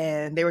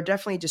 And they were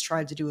definitely just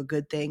trying to do a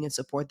good thing and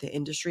support the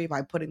industry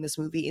by putting this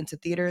movie into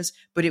theaters,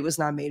 but it was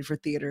not made for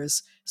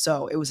theaters.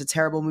 So it was a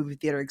terrible movie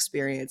theater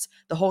experience.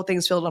 The whole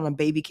thing's filmed on a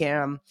baby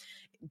cam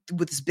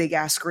with this big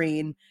ass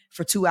screen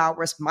for 2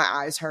 hours. My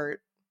eyes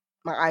hurt.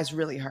 My eyes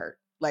really hurt.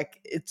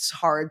 Like, it's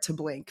hard to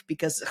blink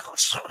because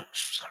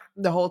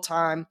the whole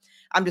time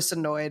I'm just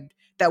annoyed.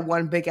 That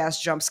one big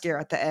ass jump scare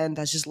at the end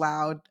that's just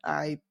loud.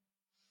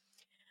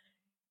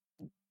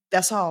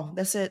 That's all.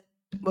 That's it.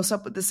 What's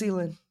up with the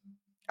ceiling?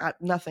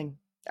 Nothing.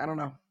 I don't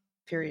know.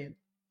 Period.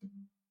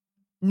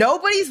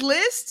 Nobody's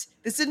list?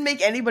 This didn't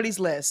make anybody's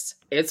list.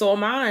 It's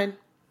on mine.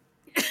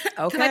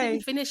 Okay. I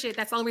didn't finish it.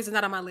 That's the only reason it's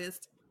not on my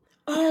list.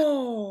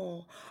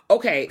 Oh,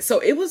 okay. So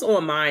it was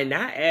on mine,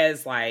 not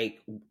as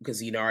like,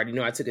 because, I already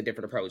know I took a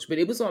different approach, but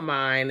it was on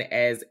mine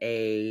as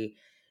it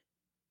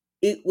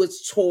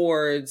was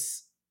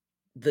towards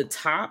the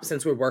top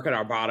since we're working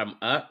our bottom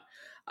up.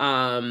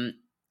 And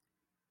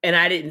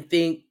I didn't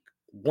think,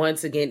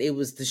 once again, it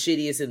was the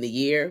shittiest in the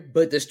year,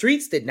 but the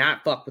streets did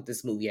not fuck with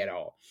this movie at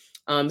all.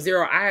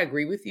 Zero, I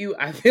agree with you.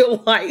 I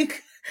feel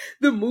like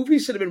the movie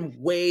should have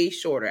been way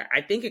shorter.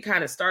 I think it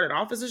kind of started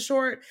off as a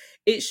short.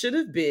 It should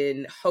have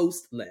been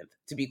host length,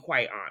 to be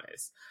quite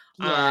honest.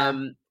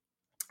 Yeah.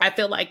 I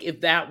feel like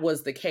if that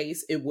was the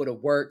case, it would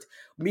have worked.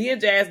 Me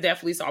and Jazz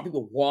definitely saw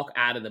people walk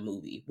out of the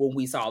movie when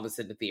we saw this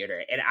in the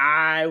theater. And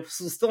I will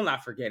still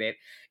not forget it.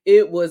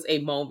 It was a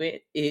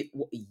moment.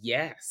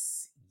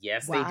 Yes,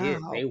 wow. They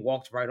did. They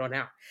walked right on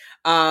out.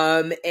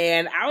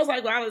 And I was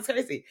like, wow, that's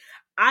crazy.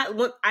 I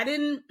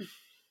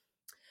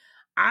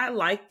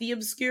like the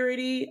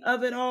obscurity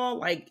of it all.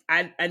 Like,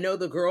 I know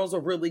the girls are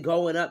really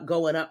going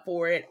up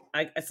for it.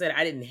 Like I said,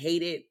 I didn't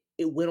hate it.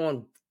 It went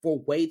on for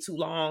way too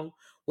long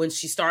when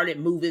she started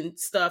moving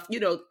stuff.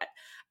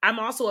 I'm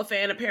also a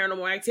fan of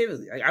Paranormal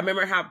Activity. Like, I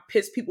remember how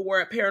pissed people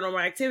were at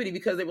Paranormal Activity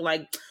because they were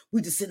like,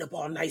 we just sit up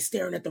all night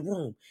staring at the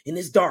room and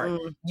it's dark.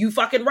 You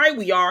fucking right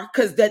we are,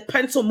 because that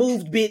pencil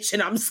moved, bitch,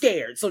 and I'm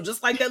scared. So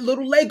just like that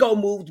little Lego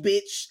moved,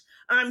 bitch,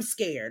 I'm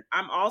scared.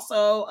 I'm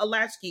also a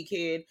latchkey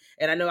kid,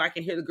 and I know I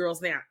can hear the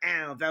girls now.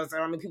 Ow, those are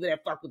how many people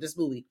that fuck with this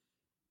movie.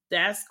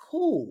 That's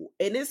cool.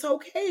 And it's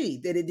okay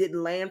that it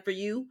didn't land for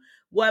you,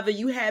 whether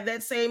you had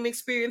that same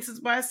experience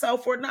as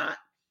myself or not.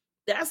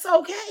 That's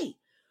okay.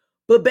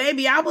 But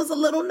baby, I was a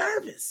little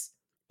nervous.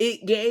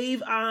 It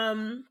gave,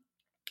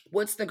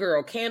 what's the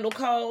girl? Candle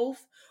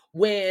Cove.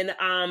 When,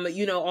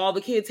 all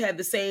the kids had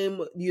the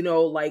same,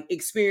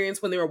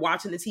 experience when they were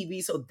watching the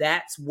TV. So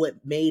that's what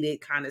made it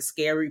kind of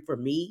scary for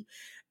me.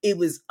 It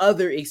was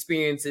other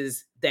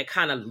experiences that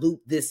kind of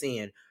looped this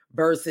in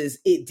versus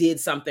it did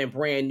something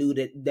brand new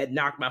that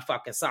knocked my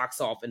fucking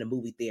socks off in the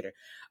movie theater.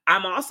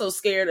 I'm also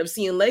scared of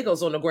seeing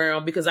Legos on the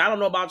ground because I don't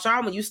know about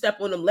y'all. When you step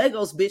on them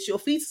Legos, bitch, your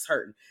feet is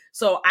hurting.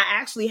 So I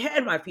actually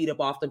had my feet up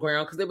off the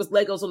ground because there was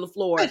Legos on the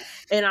floor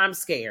and I'm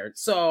scared.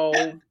 So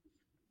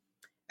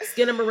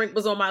Skinamarink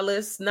was on my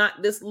list,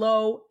 not this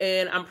low,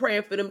 and I'm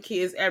praying for them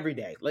kids every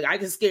day. Like, I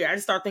get scared. I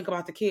just start thinking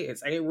about the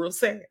kids. I get real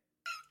sad.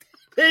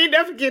 They ain't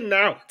never getting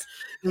out.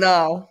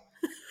 No.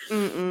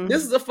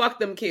 This is a fuck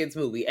them kids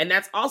movie. And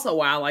that's also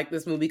why I like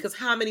this movie, because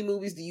how many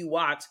movies do you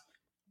watch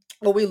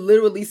where we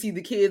literally see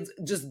the kids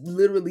just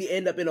literally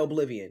end up in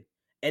oblivion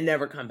and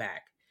never come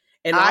back?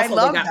 And also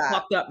they got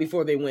fucked up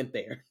before they went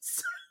there.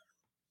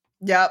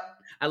 Yep.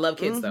 I love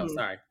kids though.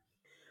 Sorry.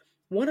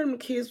 One of them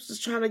kids was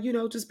just trying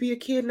to, just be a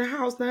kid in the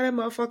house. Not that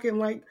motherfucking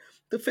like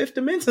the fifth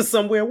dimension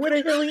somewhere. Where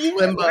the hell are you?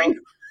 Limbo.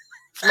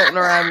 Floating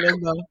around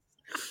limbo.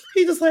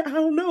 He just like, I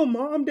don't know,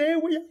 Mom,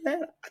 Dad, where y'all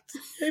at?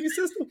 Baby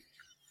sister.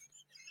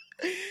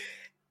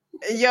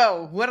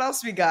 Yo, what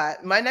else we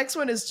got? My next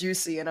one is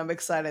juicy, and I'm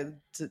excited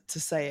to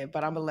say it,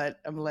 but I'm gonna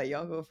let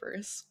y'all go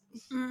first.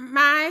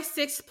 My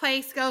sixth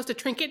place goes to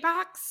Trinket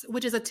Box,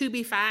 which is a To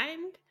Be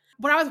Found.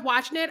 when I was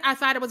watching it, I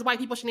thought it was white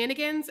people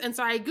shenanigans. And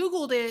so I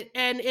Googled it,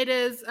 and it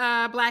is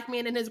a black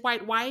man and his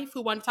white wife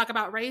who want to talk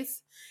about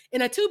race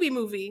in a Tubi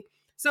movie.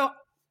 So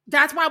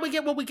that's why we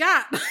get what we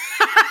got.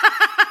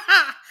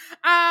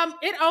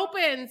 It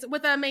opens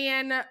with a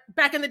man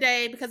back in the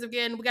day, because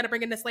again, we got to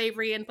bring in the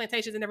slavery and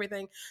plantations and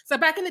everything. So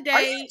back in the day.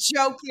 Are you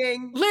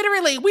joking?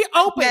 Literally, we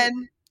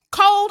open.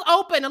 Cold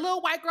open, a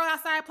little white girl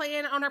outside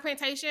playing on her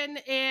plantation,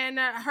 and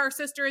her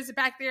sister is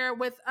back there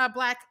with a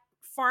black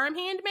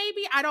farmhand,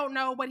 maybe. I don't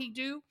know what he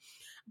do.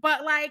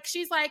 But like,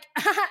 she's like,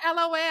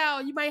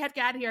 LOL, you might have to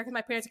get out of here because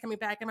my parents are coming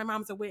back and my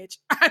mom's a witch.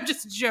 I'm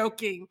just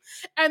joking.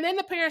 And then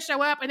the parents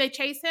show up and they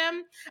chase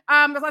him.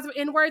 There's lots of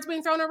N-words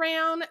being thrown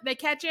around. They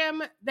catch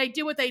him. They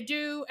do what they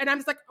do. And I'm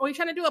just like, are you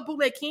trying to do a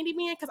bootleg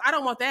Candyman? Because I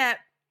don't want that.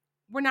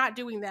 We're not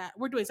doing that.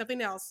 We're doing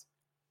something else.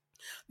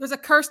 There's a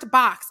cursed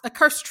box, a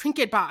cursed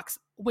trinket box.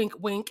 Wink,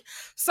 wink.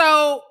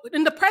 So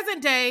in the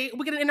present day,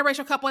 we get an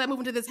interracial couple that move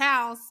into this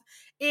house,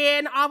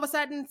 and all of a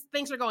sudden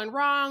things are going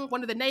wrong.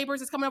 One of the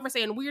neighbors is coming over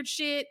saying weird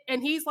shit,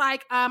 and he's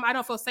like, I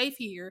don't feel safe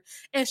here.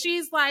 And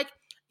she's like,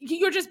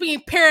 you're just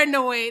being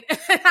paranoid.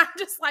 And I'm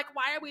just like,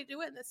 why are we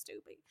doing this,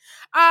 stupid?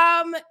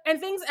 And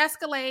things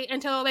escalate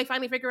until they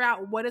finally figure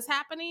out what is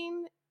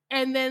happening.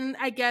 And then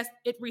I guess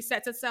it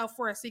resets itself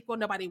for a sequel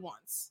nobody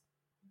wants.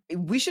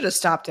 We should have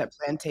stopped at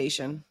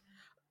Plantation.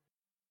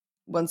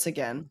 Once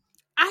again.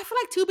 I feel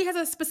like Tubi has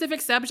a specific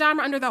subgenre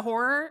under the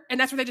horror, and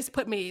that's where they just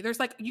put me. There's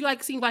like, you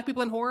like seeing black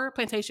people in horror?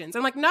 Plantations.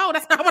 I'm like, no,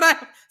 that's not what I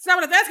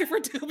was asking for,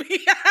 Tubi.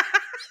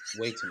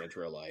 Way too much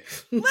real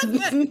life.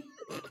 Listen.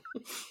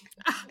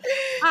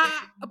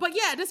 But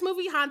yeah, this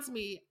movie haunts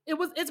me.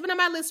 It's been on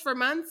my list for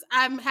months.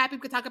 I'm happy we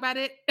could talk about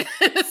it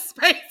in this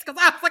space,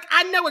 because I was like,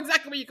 I know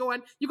exactly where you're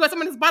going. You got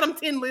someone on this bottom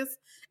 10 list,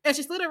 and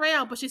she slid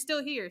around, but she's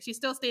still here. She's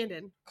still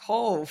standing.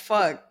 Oh,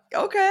 fuck.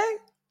 Okay.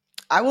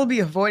 I will be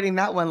avoiding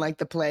that one like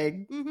the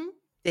plague. Mm-hmm.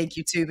 Thank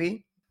you,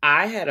 Tubi.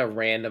 I had a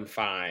random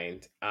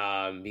find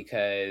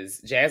because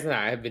Jazz and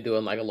I have been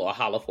doing like a little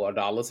holla for a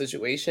dollar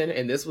situation.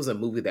 And this was a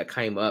movie that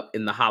came up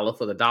in the holla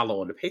for the dollar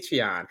on the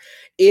Patreon,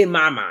 in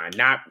my mind,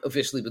 not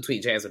officially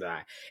between Jazz and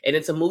I. And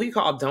it's a movie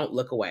called Don't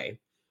Look Away.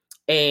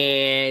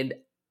 And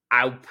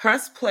I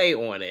pressed play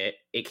on it.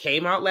 It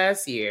came out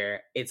last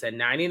year. It's a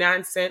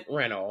 99-cent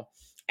rental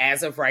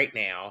as of right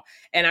now.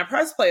 And I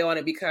pressed play on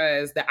it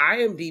because the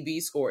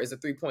IMDb score is a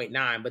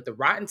 3.9, but the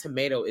Rotten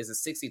Tomato is a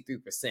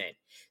 63%.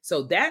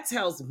 So that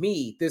tells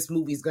me this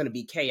movie's going to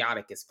be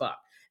chaotic as fuck.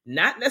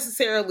 Not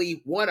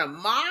necessarily one of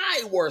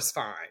my worst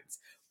finds,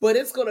 but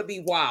it's going to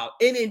be wild.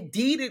 And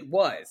indeed it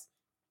was.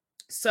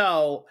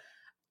 So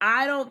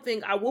I don't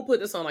think I will put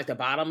this on like the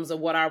bottoms of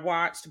what I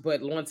watched,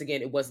 but once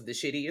again, it wasn't the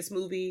shittiest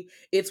movie.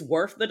 It's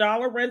worth the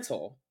dollar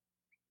rental.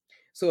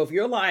 So if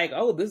you're like,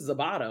 oh, this is a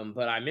bottom,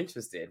 but I'm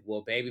interested.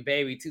 Well,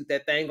 baby, toot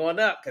that thing on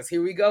up, because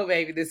here we go,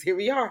 baby. Here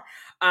we are.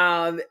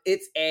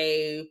 It's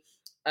a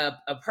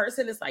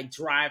person is like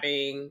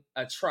driving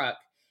a truck,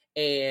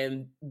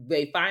 and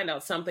they find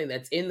out something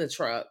that's in the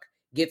truck,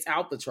 gets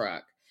out the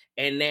truck,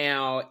 and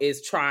now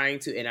is trying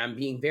to, and I'm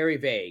being very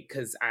vague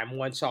because I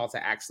want y'all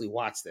to actually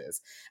watch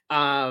this.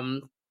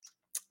 And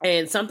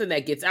something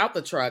that gets out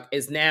the truck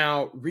is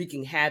now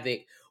wreaking havoc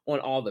on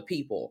all the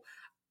people.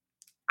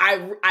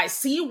 I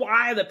see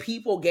why the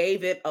people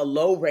gave it a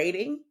low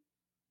rating,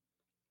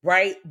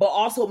 right? But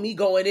also me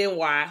going in,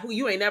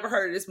 you ain't never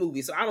heard of this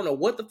movie, so I don't know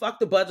what the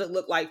fuck the budget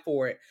looked like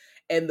for it.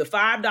 And the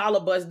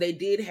 $5 budget they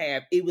did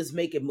have, it was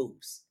making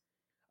moves,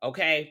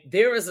 okay?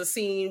 There is a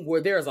scene where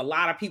there's a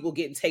lot of people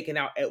getting taken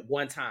out at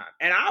one time.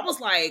 And I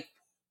was like,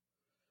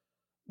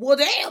 well,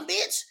 damn,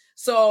 bitch.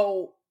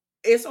 So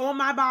it's on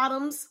my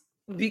bottoms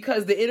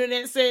because the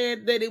internet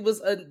said that it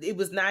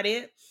was not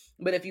it.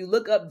 But if you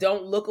look up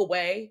Don't Look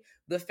Away,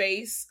 the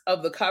face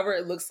of the cover,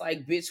 it looks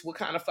like, bitch, what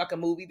kind of fucking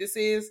movie this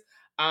is.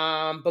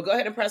 But go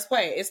ahead and press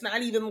play. It's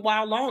not even a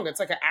while long. It's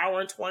like an hour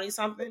and 20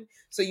 something.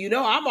 So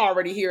I'm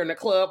already here in the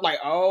club like,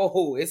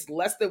 oh, it's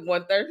less than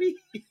 $130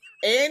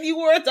 and you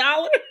were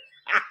 $1.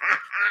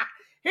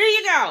 Here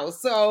you go.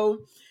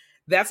 So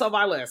that's on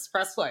my list.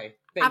 Press play.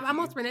 I've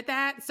almost rented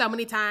that so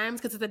many times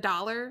because it's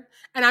 $1.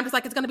 And I'm just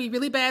like, it's going to be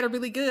really bad or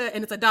really good.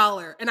 And it's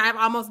 $1. And I've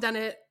almost done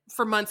it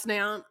for months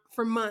now.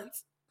 For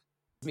months.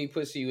 Me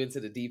push you into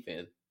the deep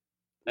end.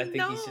 I think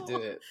you should do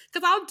it.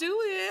 Because I'll do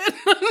it.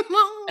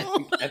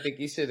 No. I think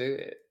you should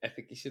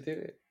do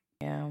it.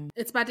 Yeah.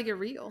 It's about to get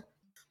real.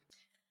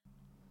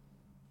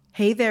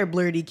 Hey there,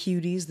 blurty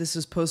cuties. This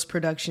is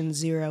Post-Production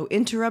Zero,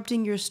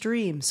 interrupting your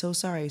stream. So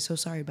sorry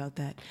about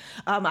that.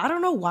 I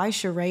don't know why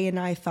Sheree and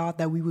I thought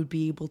that we would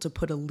be able to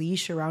put a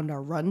leash around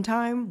our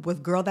runtime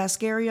with Girl That's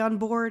Scary on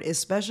board,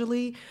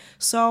 especially.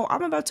 So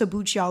I'm about to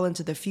boot y'all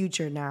into the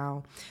future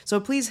now. So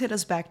please hit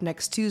us back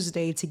next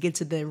Tuesday to get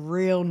to the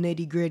real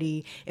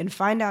nitty-gritty and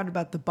find out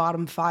about the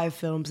bottom 5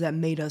 films that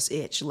made us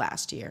itch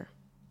last year.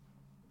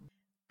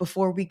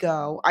 Before we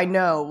go, I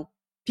know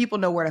people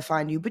know where to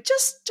find you, but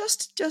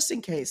just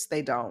in case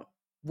they don't,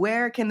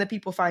 where can the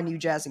people find you,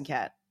 Jazz and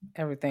Kat?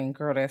 Everything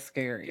Girl That's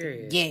Scary.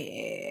 Period.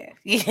 Yeah.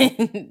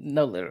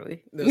 No,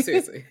 literally. No,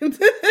 seriously.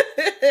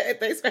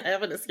 Thanks for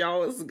having us,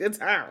 y'all. It was a good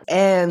time.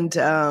 And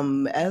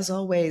as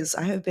always,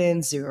 I have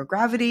been Zero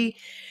Gravity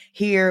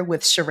here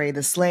with Sheree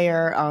the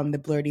Slayer on the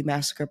Blerdy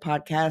Massacre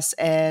podcast.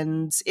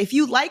 And if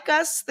you like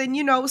us,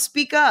 then,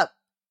 speak up,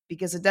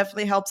 because it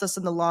definitely helps us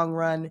in the long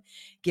run.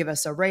 Give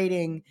us a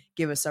rating,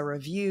 give us a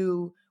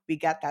review. We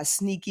got that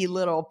sneaky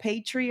little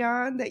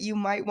Patreon that you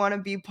might want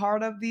to be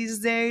part of these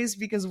days,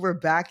 because we're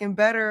back and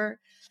better.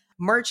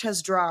 Merch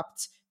has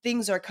dropped.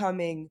 Things are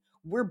coming.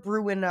 We're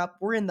brewing up.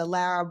 We're in the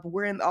lab.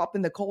 We're up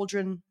in the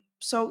cauldron.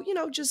 So,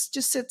 just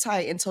sit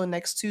tight until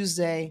next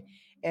Tuesday.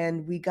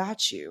 And we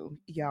got you,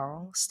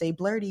 y'all. Stay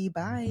blerdy.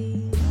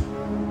 Bye.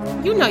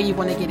 You know you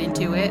want to get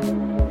into it.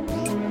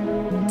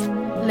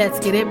 Let's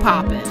get it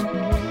poppin'.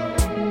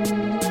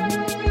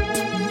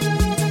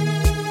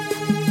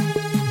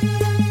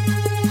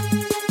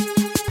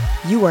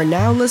 You are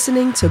now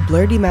listening to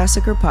Blerdy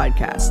Massacre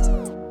Podcast.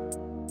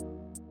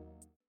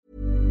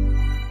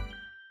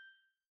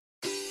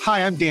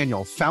 Hi, I'm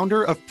Daniel,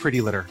 founder of Pretty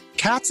Litter.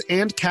 Cats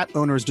and cat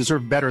owners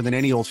deserve better than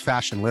any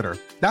old-fashioned litter.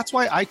 That's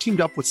why I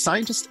teamed up with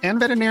scientists and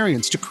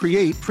veterinarians to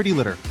create Pretty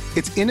Litter.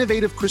 Its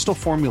innovative crystal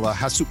formula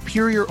has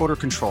superior odor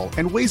control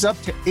and weighs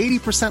up to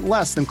 80%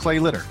 less than clay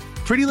litter.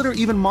 Pretty Litter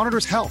even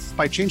monitors health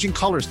by changing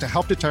colors to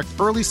help detect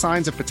early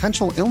signs of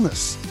potential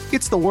illness.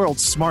 It's the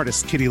world's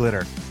smartest kitty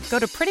litter. Go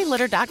to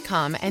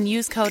prettylitter.com and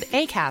use code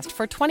ACAST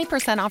for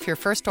 20% off your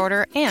first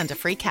order and a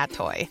free cat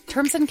toy.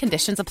 Terms and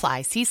conditions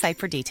apply. See site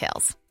for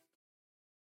details.